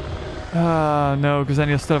 no, because then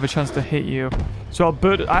he'll still have a chance to hit you. So I'll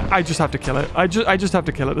burn it. I just have to kill it. I just have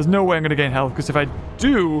to kill it. There's no way I'm going to gain health, because if I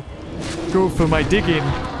do go for my dig in,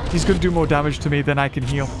 he's going to do more damage to me than I can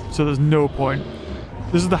heal. So there's no point.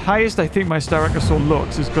 This is the highest I think my Styracosaur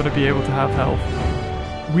looks is going to be able to have health.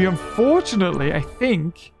 We unfortunately, I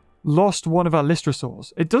think, lost one of our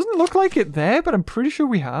Lystrosaurs. It doesn't look like it there, but I'm pretty sure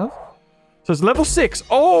we have. So it's level 6.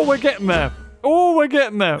 Oh, we're getting there.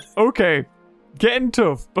 Okay. Getting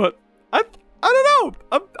tough, but I don't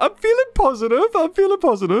know. I'm feeling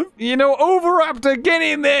positive. You know, Oviraptor, get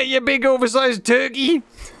in there, you big oversized turkey.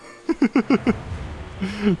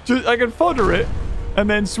 I can fodder it and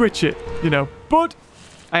then switch it, But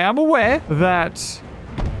I am aware that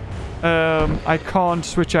I can't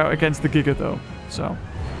switch out against the Giga, though. So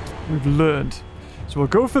we've learned. So we'll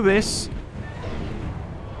go for this.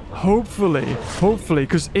 Hopefully,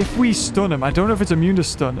 because if we stun him, I don't know if it's immune to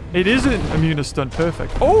stun. It isn't immune to stun.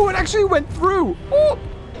 Perfect. Oh, it actually went through. Oh,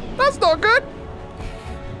 that's not good.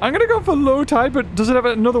 I'm going to go for low tide, but does it have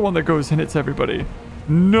another one that goes and hits everybody?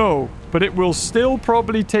 No, but it will still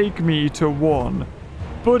probably take me to 1.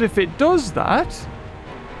 But if it does that,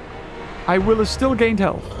 I will have still gained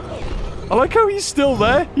health. I like how he's still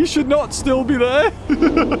there. He should not still be there.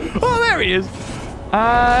 Oh, there he is.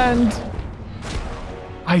 And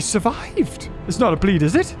I survived. It's not a bleed,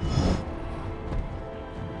 is it?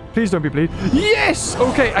 Please don't be bleed. Yes!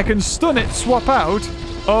 Okay, I can stun it, swap out.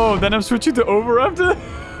 Oh, then I'm switching to Oviraptor.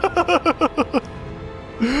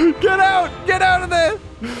 Get out! Get out of there!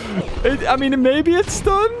 I mean, maybe it's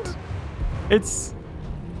stunned? It's...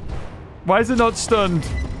 Why is it not stunned?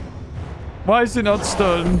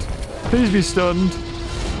 Please be stunned.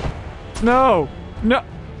 No!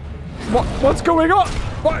 What's going on?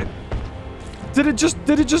 What? Did it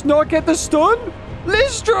just not get the stun?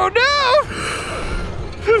 Lystro, no!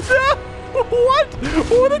 No! What?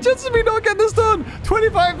 What are the chances of me not getting the stun?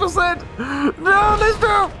 25%! No,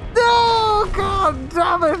 Lystro! No! God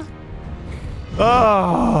damn it!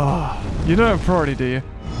 Ah, you don't have priority, do you?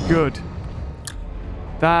 Good.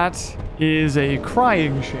 That is a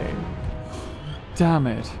crying shame. Damn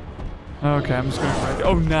it. Okay, I'm just going right.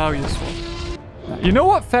 Oh, now you swap. You know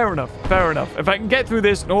what? Fair enough. If I can get through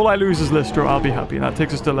this and all I lose is Lystro, I'll be happy. And that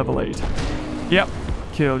takes us to level 8. Yep.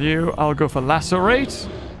 Kill you. I'll go for Lacerate.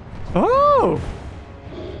 Oh!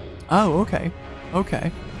 Oh,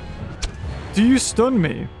 okay. Do you stun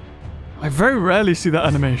me? I very rarely see that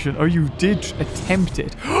animation. Oh, you did attempt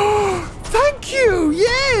it. Thank you!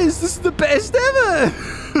 Yes! This is the best ever!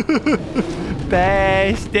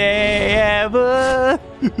 Best day ever!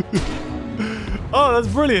 Oh, that's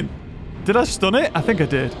brilliant. Did I stun it? I think I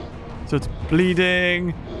did. So it's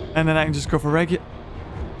bleeding. And then I can just go for regular.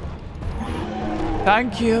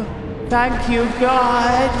 Thank you. Thank you,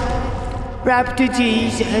 God. Raptor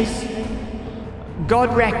Jesus. God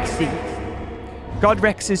Rexy. God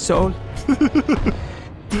Rex's soul.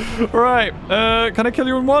 Right. Can I kill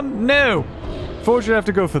you in one? No. Fortunately, I have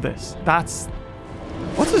to go for this. That's...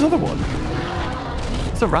 What's this other one?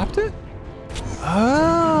 It's a raptor?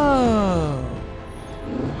 Oh.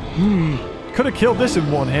 Could have killed this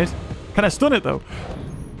in one hit. Can I stun it, though?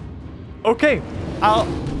 Okay.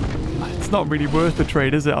 It's not really worth the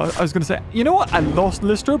trade, is it? I was going to say, you know what? I lost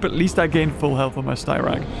Lystro, but at least I gained full health on my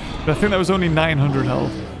Styrak. But I think that was only 900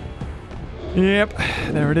 health. Yep,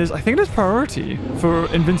 there it is. I think it is priority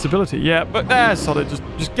for invincibility. Yeah, but solid.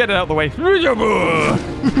 Just get it out of the way.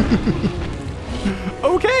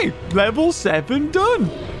 Okay, level 7 done.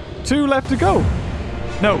 2 left to go.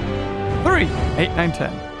 No, 3. 8, 9,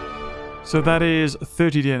 10. So that is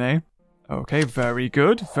 30 DNA. Okay, very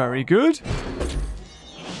good. Very good.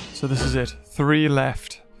 So this is it. 3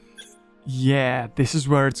 left. Yeah, this is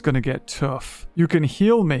where it's going to get tough. You can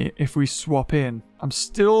heal me if we swap in. I'm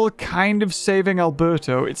still kind of saving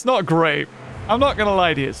Alberto. It's not great. I'm not going to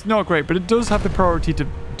lie to you. It's not great, but it does have the priority to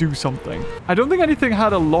do something. I don't think anything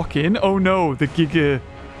had a lock-in. Oh no, the Giga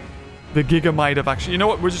might have actually... You know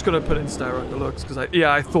what? We're just going to put in Styro Deluxe because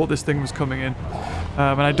I thought this thing was coming in.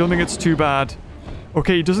 And I don't think it's too bad.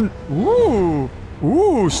 Okay, he doesn't... Ooh,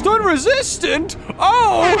 stun resistant?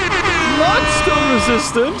 Oh, not stun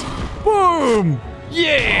resistant. Boom!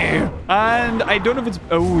 Yeah! And I don't know if it's...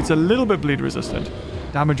 Oh, it's a little bit bleed resistant.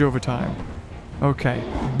 Damage over time. Okay.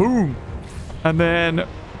 Boom! And then...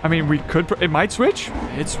 I mean, we could... It might switch.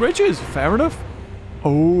 It switches. Fair enough.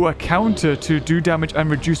 Oh, a counter to do damage and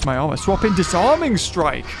reduce my armor. Swap in Disarming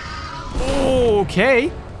Strike.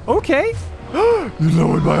 Okay. Okay. You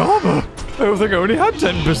lowered my armor. I don't think I only had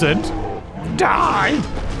 10%. Die! Do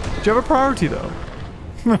you have a priority, though?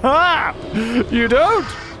 You don't?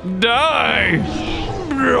 Die!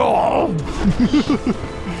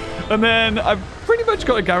 And then I've pretty much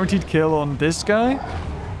got a guaranteed kill on this guy.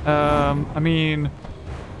 I mean,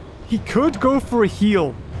 he could go for a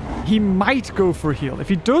heal. He might go for a heal. If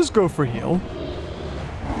he does go for a heal,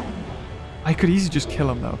 I could easily just kill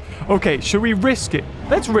him, though. Okay, should we risk it?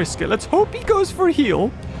 Let's risk it. Let's hope he goes for a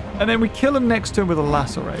heal, and then we kill him next turn with a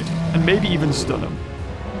lacerate, and maybe even stun him.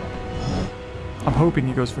 I'm hoping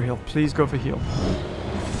he goes for heal. Please go for heal.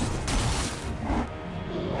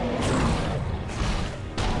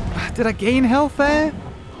 Did I gain health there?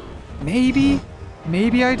 Maybe.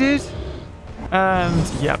 Maybe I did. And,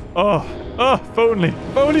 yep. Oh, if only.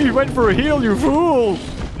 If only you went for a heal, you fool.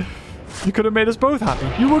 You could have made us both happy.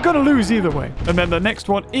 You were going to lose either way. And then the next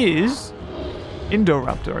one is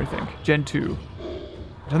Indoraptor, I think. Gen 2.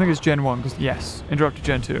 I don't think it's Gen 1, because, yes. Indoraptor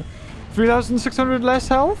Gen 2. 3,600 less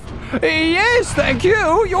health? Yes, thank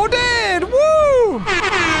you. You're dead. Woo!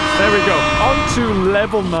 There we go. On to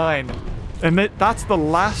level 9. And that's the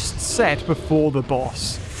last set before the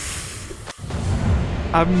boss.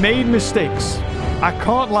 I've made mistakes. I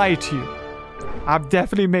can't lie to you. I've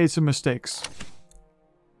definitely made some mistakes.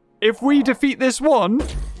 If we defeat this one,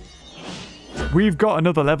 we've got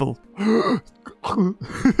another level. Oh,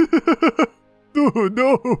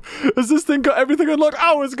 no. Has this thing got everything unlocked?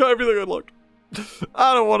 Oh, it's got everything unlocked.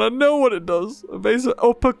 I don't want to know what it does. Evasive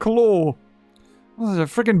upper claw. What is it, a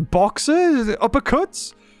freaking boxer? Is it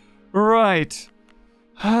uppercuts? Right.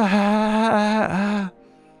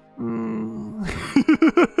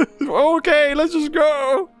 Okay, let's just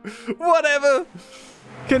go. Whatever.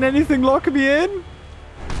 Can anything lock me in?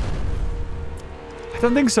 I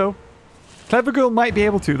don't think so. Clever Girl might be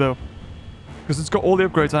able to, though. Because it's got all the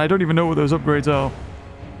upgrades, and I don't even know what those upgrades are.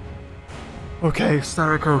 Okay,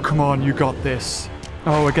 Starrico, come on, you got this.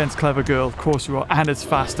 Oh, against Clever Girl, of course you are. And it's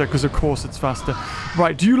faster, because of course it's faster.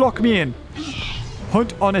 Right, do you lock me in?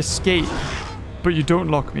 Hunt on escape. But you don't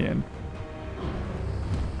lock me in.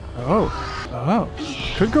 Oh.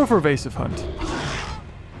 Could go for evasive hunt.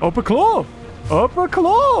 Upper claw. Upper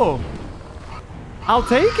claw. I'll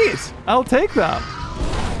take it. I'll take that.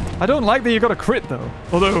 I don't like that you got a crit, though.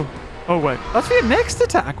 Although... Oh, wait. That's for your next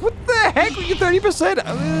attack. What the heck? You 30%?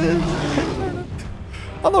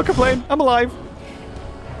 I'm not complaining. I'm alive.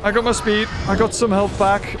 I got my speed. I got some health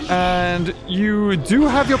back. And you do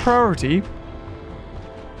have your priority.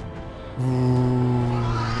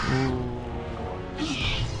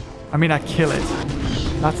 I mean, I kill it.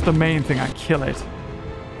 That's the main thing. I kill it.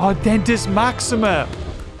 Oh, Dentist Maxima.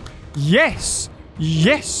 Yes.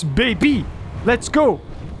 Yes, baby. Let's go.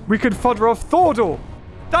 We can fodder off Thordor.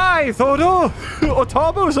 Die, Thordor. Or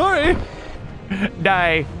Tarbo, sorry.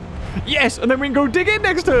 Die. Yes, and then we can go dig in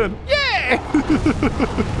next turn. Yeah.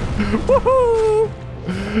 Woohoo.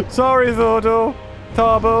 Sorry, Thordor.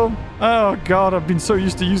 Tarbo. Oh, God, I've been so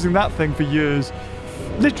used to using that thing for years.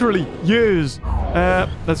 Literally, years.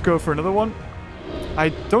 Let's go for another one. I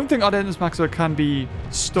don't think Ardentis Maxima can be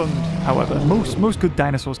stunned, however. Most good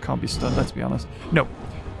dinosaurs can't be stunned, let's be honest. No.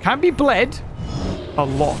 Can be bled. A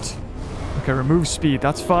lot. Okay, remove speed.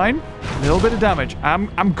 That's fine. A little bit of damage.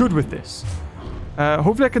 I'm good with this.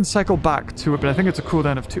 Hopefully I can cycle back to it, but I think it's a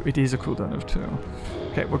cooldown of 2. It is a cooldown of 2.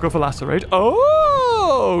 Okay, we'll go for Lacerate.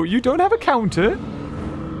 Oh! You don't have a counter?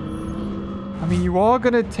 I mean, you are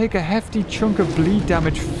going to take a hefty chunk of bleed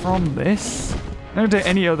damage from this. I don't take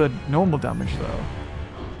any other normal damage, though.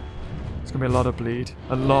 It's going to be a lot of bleed.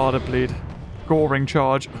 A lot of bleed. Goring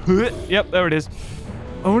charge. Yep, there it is.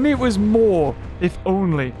 Only it was more. If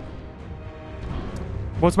only.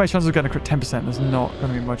 What's my chance of getting a crit? 10%. There's not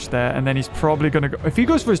going to be much there. And then he's probably going to go... If he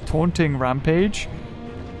goes for his taunting rampage...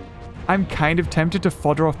 I'm kind of tempted to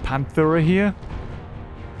fodder off Panthera here.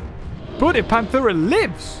 But if Panthera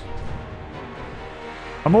lives,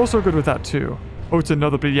 I'm also good with that too. Oh, it's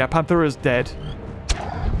another bleed. Yeah, Panthera is dead.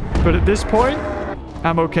 But at this point,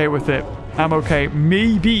 I'm okay with it. I'm okay.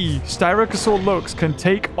 Maybe Styracosaur Lux can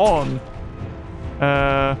take on...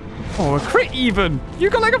 oh, a crit even. You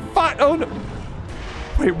got like a fat... Oh, no.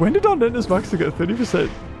 Wait, when did Arnentus Max get 30%?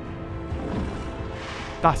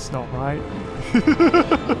 That's not right.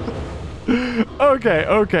 Okay,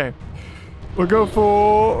 okay. We'll go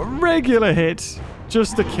for regular hit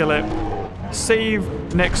just to kill it.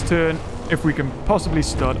 Save next turn if we can possibly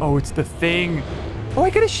stun. Oh, it's the thing. Oh, I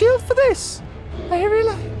get a shield for this. I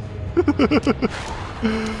realize.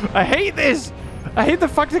 I hate this. I hate the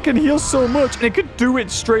fact it can heal so much and it could do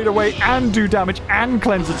it straight away and do damage and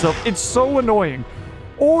cleanse itself. It's so annoying.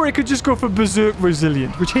 Or it could just go for Berserk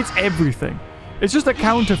Resilient, which hits everything. It's just a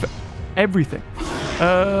counter for everything.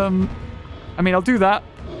 I mean, I'll do that.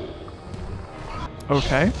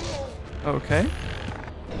 Okay. Okay.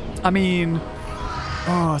 I mean...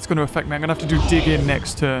 Oh, it's going to affect me. I'm going to have to do Dig In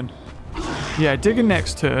next turn. Yeah, Dig In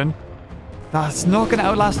next turn. That's not going to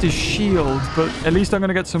outlast his shield, but at least I'm going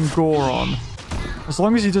to get some gore on. As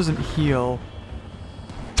long as he doesn't heal.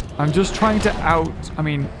 I'm just trying to out... I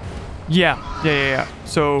mean... Yeah.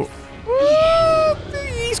 So...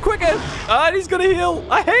 He's quicker. And he's going to heal.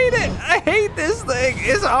 I hate it. I hate this thing.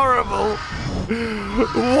 It's horrible.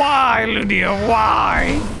 Why, Ludia?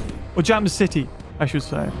 Why? Or Jam City, I should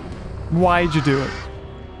say. Why'd you do it?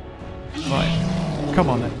 Right. Come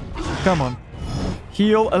on, then. Come on.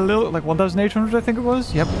 Heal a little... Like 1,800, I think it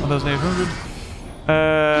was? Yep, 1,800.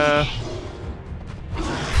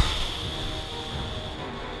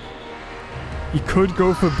 He could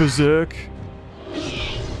go for Berserk.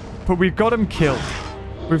 But we've got him killed.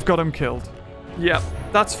 We've got him killed. Yep,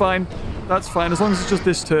 that's fine. That's fine. As long as it's just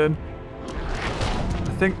this turn.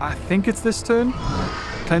 I think it's this turn.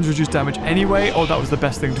 Cleanse reduce damage anyway. Oh, that was the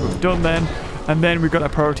best thing to have done then. And then we've got our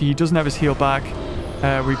priority. He doesn't have his heal back.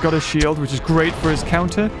 We've got a shield, which is great for his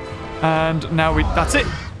counter. And now that's it.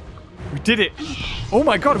 We did it. Oh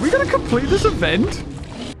my god, are we going to complete this event?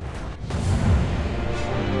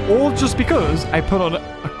 All just because I put on a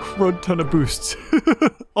crud ton of boosts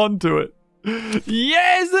onto it.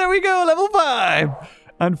 Yes, there we go, level 5.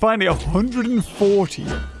 And finally, 140.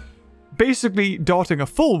 Basically darting a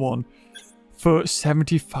full one for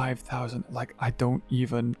 75,000. Like, I don't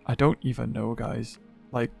even know, guys.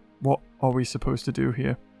 Like, what are we supposed to do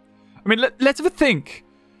here? I mean, let's have a think.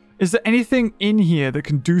 Is there anything in here that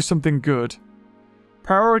can do something good?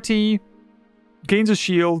 Priority, gains a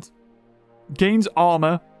shield, gains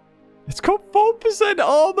armor. It's got 4%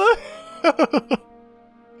 armor.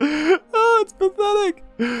 Oh, it's pathetic.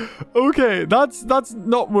 Okay, that's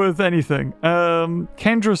not worth anything.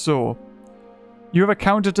 Kendrasaur. You have a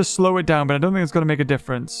counter to slow it down, but I don't think it's going to make a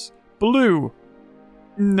difference. Blue.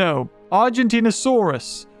 No.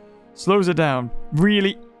 Argentinosaurus. Slows it down.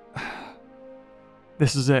 Really?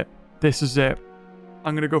 This is it. This is it.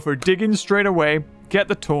 I'm going to go for a dig in straight away. Get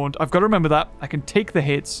the taunt. I've got to remember that. I can take the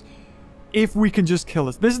hits. If we can just kill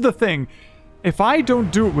us. This is the thing. If I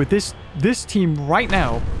don't do it with this team right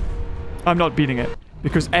now, I'm not beating it.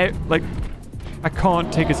 Because, like, I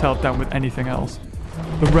can't take his health down with anything else.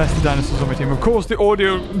 The rest of the dinosaurs on my team. Of course, the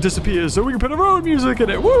audio disappears, so we can put our own music in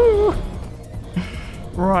it. Woo!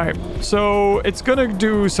 Right. So, it's going to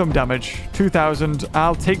do some damage. 2,000.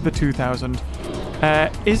 I'll take the 2,000.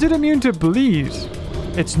 Is it immune to bleed?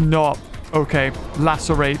 It's not. Okay.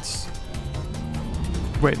 Lacerates.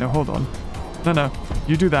 Wait, no, hold on. No.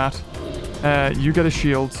 You do that. You get a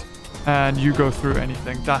shield. And you go through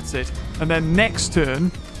anything. That's it. And then next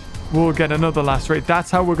turn, we'll get another lacerate. That's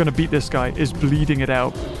how we're going to beat this guy, is bleeding it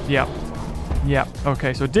out. Yep.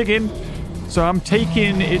 Okay, so dig in. So I'm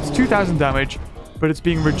taking... It's 2,000 damage, but it's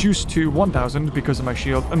being reduced to 1,000 because of my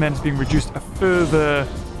shield. And then it's being reduced a further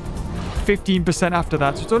 15% after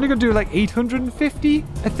that. So it's only going to do like 850,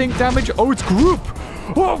 I think, damage. Oh, it's group.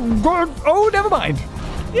 Oh, God. Oh, never mind.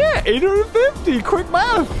 Yeah, 850. Quick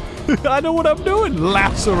math. I know what I'm doing.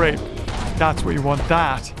 Lacerate. That's what you want.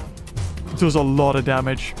 That does a lot of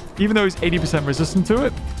damage. Even though he's 80% resistant to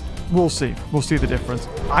it, we'll see. We'll see the difference.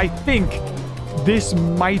 I think this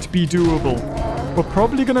might be doable. We're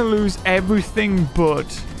probably going to lose everything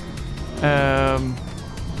but...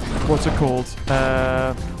 what's it called?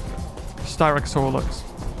 Styracosaur Lux.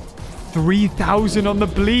 3,000 on the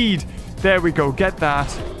bleed. There we go. Get that.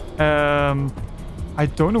 I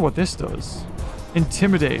don't know what this does.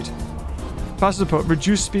 Intimidate. Fast support.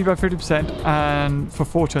 Reduce speed by 50% and for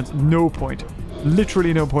 4 turns. No point.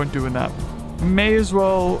 Literally no point doing that. May as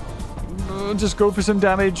well just go for some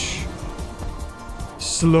damage.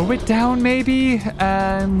 slow it down maybe,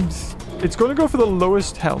 and it's going to go for the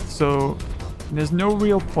lowest health, so there's no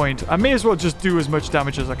real point. I may as well just do as much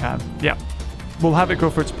damage as I can. Yeah, we'll have it go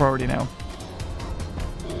for its priority now.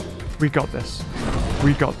 We got this.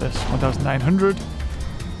 We got this. 1,900.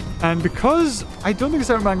 And because I don't think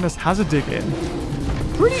Sarah Magnus has a dig in,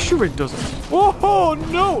 pretty sure it doesn't. Oh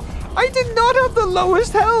no! I did not have the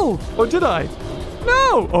lowest health! Or did I?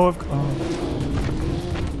 No! Oh,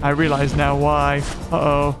 I realize now why.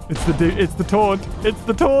 Uh-oh. It's the taunt. It's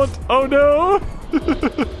the taunt. Oh no!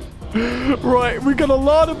 Right, we got a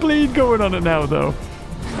lot of bleed going on it now, though.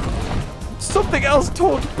 Something else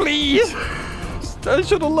taunt, please! I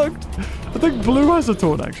should have looked. I think blue has a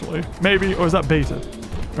taunt, actually. Maybe, or is that beta?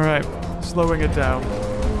 Alright, slowing it down.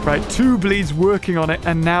 Right, 2 bleeds working on it,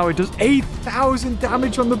 and now it does 8,000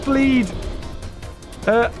 damage on the bleed.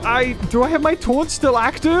 Do I have my taunt still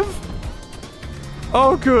active?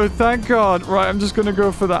 Oh, good, thank God. Right, I'm just gonna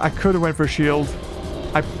go for that. I could have went for a shield.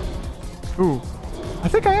 Ooh. I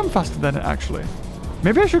think I am faster than it, actually.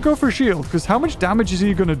 Maybe I should go for a shield, because how much damage is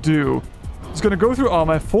he gonna do? He's gonna go through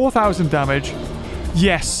armor, 4,000 damage.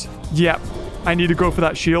 Yes. Yep. I need to go for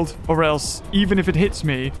that shield, or else, even if it hits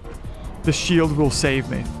me, the shield will save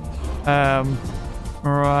me.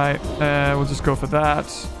 Alright. We'll just go for that.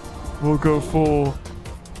 We'll go for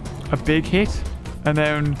a big hit, and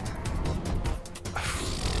then...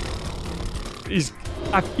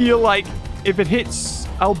 I feel like if it hits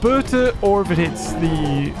Alberta, or if it hits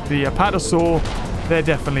the Apatosaur, they're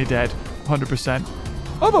definitely dead. 100%.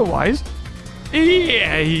 Otherwise...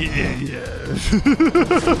 Yeah.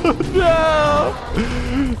 No!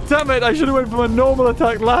 Damn it, I should have went for my normal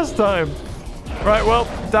attack last time. Right, well,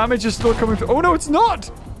 damage is still coming through. Oh, no, it's not!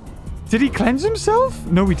 Did he cleanse himself?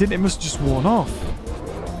 No, he didn't. It must have just worn off.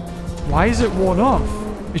 Why is it worn off?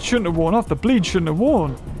 It shouldn't have worn off. The bleed shouldn't have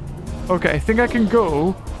worn. Okay, I think I can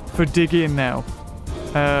go for dig in now.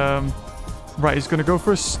 Right, he's going to go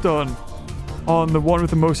for a stun on the one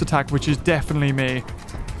with the most attack, which is definitely me.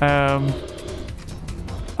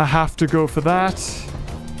 I have to go for that.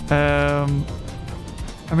 I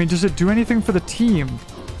mean, does it do anything for the team?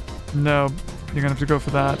 No. You're going to have to go for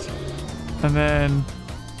that. And then...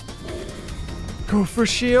 go for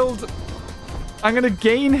shield. I'm going to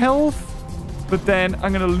gain health. But then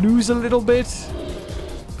I'm going to lose a little bit.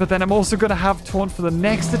 But then I'm also going to have taunt for the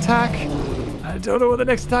next attack. I don't know what the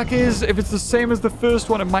next attack is. If it's the same as the first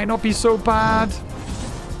one, it might not be so bad.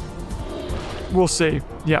 We'll see.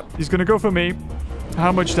 Yeah, he's going to go for me.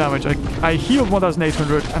 How much damage? I healed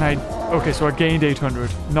 1,800 and I... Okay, so I gained 800.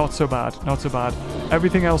 Not so bad. Not so bad.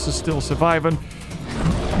 Everything else is still surviving.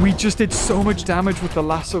 We just did so much damage with the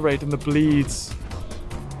lacerate and the bleeds.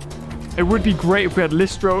 It would be great if we had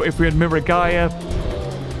Listro, if we had Miragaya.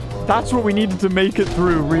 That's what we needed to make it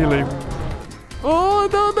through, really. Oh, I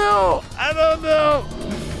don't know. I don't know.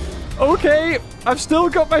 Okay, I've still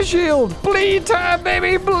got my shield. Bleed time,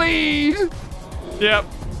 baby, bleed. Yep.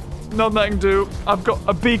 Nothing I can do. I've got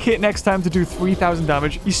a big hit next time to do 3,000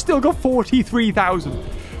 damage. He's still got 43,000.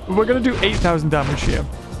 But we're going to do 8,000 damage here.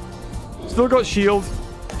 Still got shield.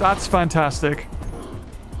 That's fantastic.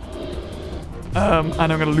 And I'm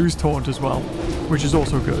going to lose taunt as well, which is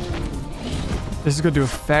also good. This is going to do a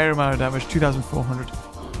fair amount of damage. 2,400.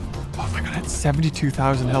 Oh my god, I had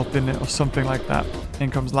 72,000 health in it or something like that. In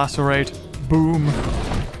comes lacerate. Boom.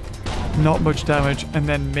 Not much damage. And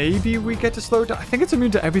then maybe we get to slow down. I think it's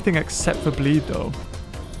immune to everything except for bleed, though.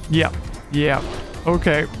 Yeah. Yeah.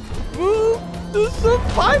 Okay. Ooh, there's some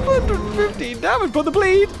 515 damage, but the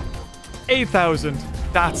bleed. 8,000.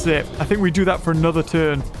 That's it. I think we do that for another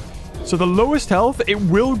turn. So the lowest health, it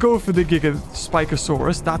will go for the Giga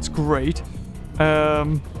Spikosaurus. That's great. I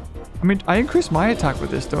mean, I increase my attack with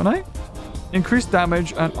this, don't I? Increase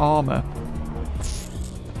damage and armor.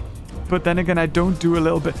 But then again, I don't do a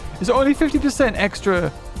little bit. It's only 50%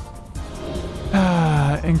 extra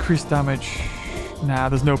increased damage. Nah,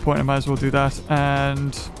 there's no point. I might as well do that.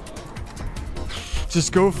 And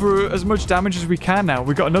just go for as much damage as we can now.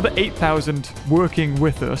 We got another 8,000 working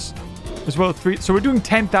with us. As well, so we're doing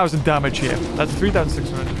 10,000 damage here. That's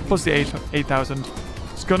 3,600 plus the 8,000.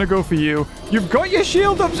 It's gonna go for you. You've got your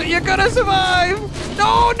shield up, so you're gonna survive.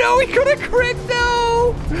 No, no, he could have crit.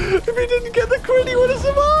 No, if he didn't get the crit, he would have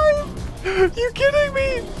survived. You kidding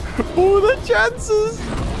me? Oh, the chances.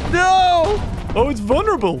 No. Oh, it's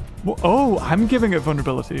vulnerable. Oh, I'm giving it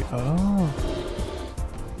vulnerability. Oh.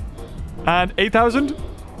 And 8,000.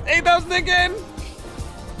 8,000 again.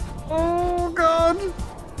 Oh God.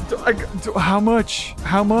 How much?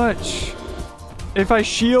 How much? If I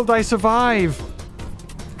shield, I survive.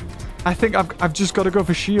 I think I've just got to go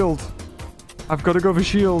for shield. I've got to go for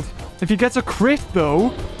shield. If he gets a crit, though,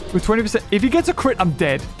 with 20%... If he gets a crit, I'm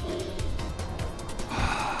dead.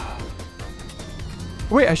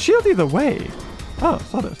 Wait, I shield either way. Oh,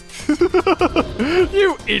 thought it.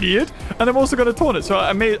 You idiot. And I'm also going to taunt it. So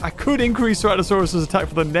I could increase Ceratosaurus's attack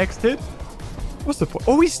for the next hit. What's the point?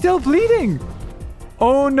 Oh, he's still bleeding.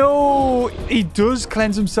 Oh, no. He does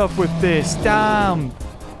cleanse himself with this. Damn.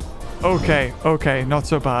 Okay, okay. Not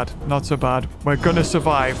so bad. Not so bad. We're going to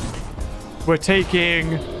survive. We're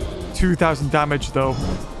taking 2,000 damage, though,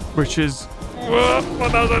 which is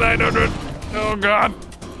 1,900. Oh, God.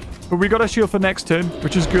 But we got a shield for next turn,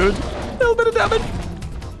 which is good. A little bit of damage.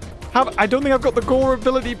 I don't think I've got the gore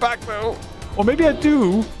ability back, though. Or maybe I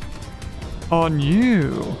do. On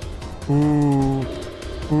you. Ooh.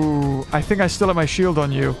 Ooh. I think I still have my shield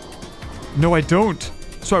on you. No, I don't.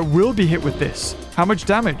 So I will be hit with this. How much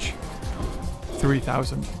damage?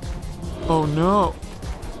 3,000. Oh, no.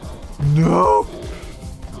 No.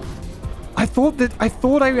 I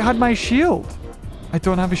thought I had my shield. I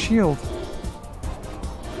don't have a shield.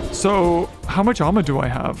 So, how much armor do I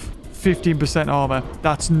have? 15% armor.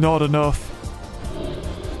 That's not enough.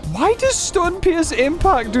 Why does Stun Pierce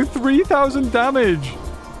Impact do 3,000 damage?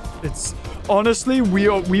 It's... Honestly, we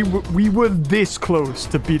were this close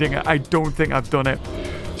to beating it. I don't think I've done it.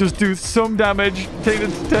 Just do some damage. Take it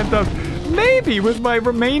to 10,000. Maybe with my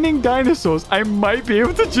remaining dinosaurs, I might be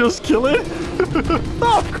able to just kill it.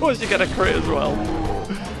 Oh, of course you get a crit as well.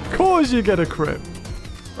 Of course you get a crit.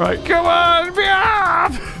 Right, come on!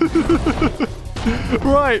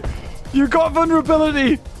 Right, you got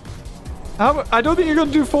vulnerability. I don't think you're going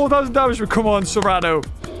to do 4,000 damage, but come on, Serrano.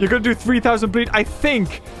 You're going to do 3,000 bleed. I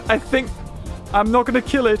think I'm not going to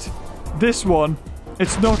kill it. This one,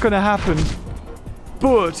 it's not going to happen.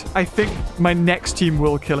 But I think my next team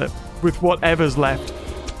will kill it with whatever's left.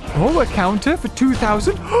 Oh, a counter for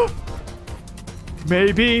 2,000.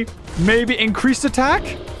 Maybe increased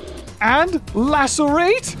attack. And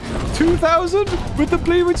lacerate 2,000 with the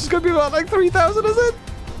bleed, which is going to be about like 3,000, is it?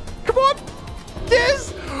 Come on.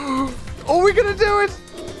 Yes. Are we going to do it?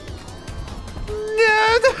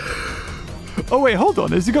 No. Oh, wait, hold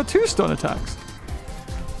on. Has he got 2 stun attacks?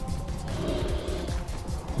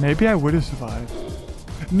 Maybe I would have survived.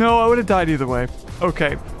 No, I would have died either way.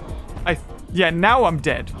 Okay. Yeah, now I'm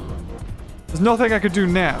dead. There's nothing I could do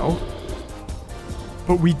now.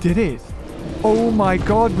 But we did it. Oh my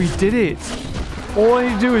god, we did it. All I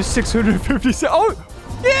need to do is 656. Oh,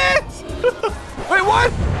 yes! Wait,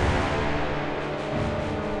 what?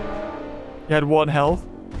 He had 1 health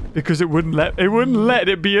because it wouldn't let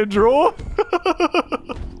it be a draw. No,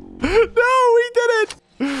 we did it.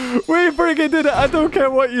 We freaking did it. I don't care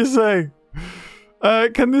what you say.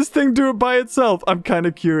 Can this thing do it by itself? I'm kind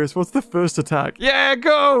of curious. What's the first attack? Yeah,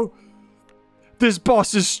 go! This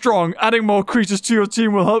boss is strong. Adding more creatures to your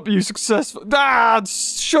team will help you successful. Ah,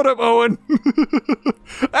 shut up, Owen.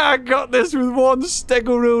 I got this with 1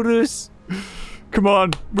 Stegosaurus. Come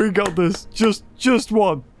on, we got this. Just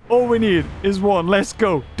 1. All we need is 1. Let's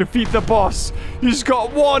go. Defeat the boss. He's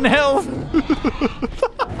got 1 health.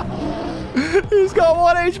 He's got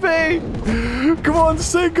 1 HP. Come on,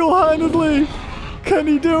 single-handedly. Can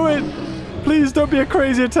he do it? Please don't be a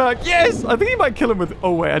crazy attack. Yes! I think he might kill him with...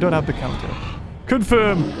 Oh, wait, I don't have the counter.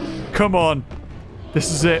 Confirm. Come on.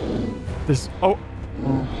 This is it. Oh.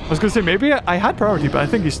 I was going to say, maybe I had priority, but I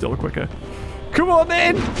think he's still quicker. Come on,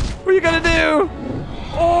 then. What are you going to do?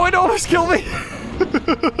 Oh, it almost killed me.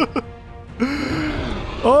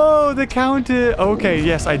 Oh, the counter. Okay,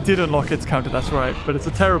 yes, I did unlock its counter. That's right. But it's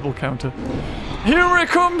a terrible counter. Here it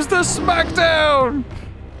comes, the smackdown.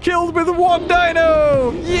 Killed with 1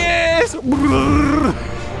 dino. Yes. Woo.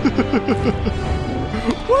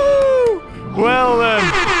 Well then,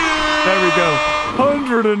 there we go.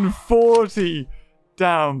 140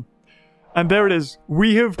 down. And there it is.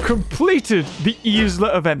 We have completed the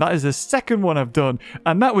Isla event. That is the second one I've done.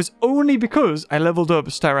 And that was only because I leveled up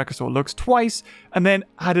Styracosaur Lux twice and then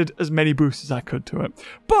added as many boosts as I could to it.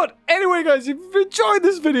 But anyway, guys, if you've enjoyed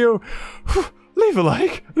this video, leave a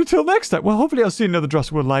like. Until next time. Well, hopefully I'll see another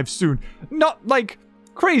Jurassic World live soon. Not like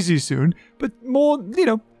crazy soon, but more, you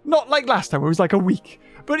know, not like last time where it was like a week.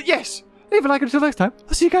 But yes, leave a like until next time.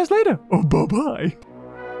 I'll see you guys later. Oh, bye-bye.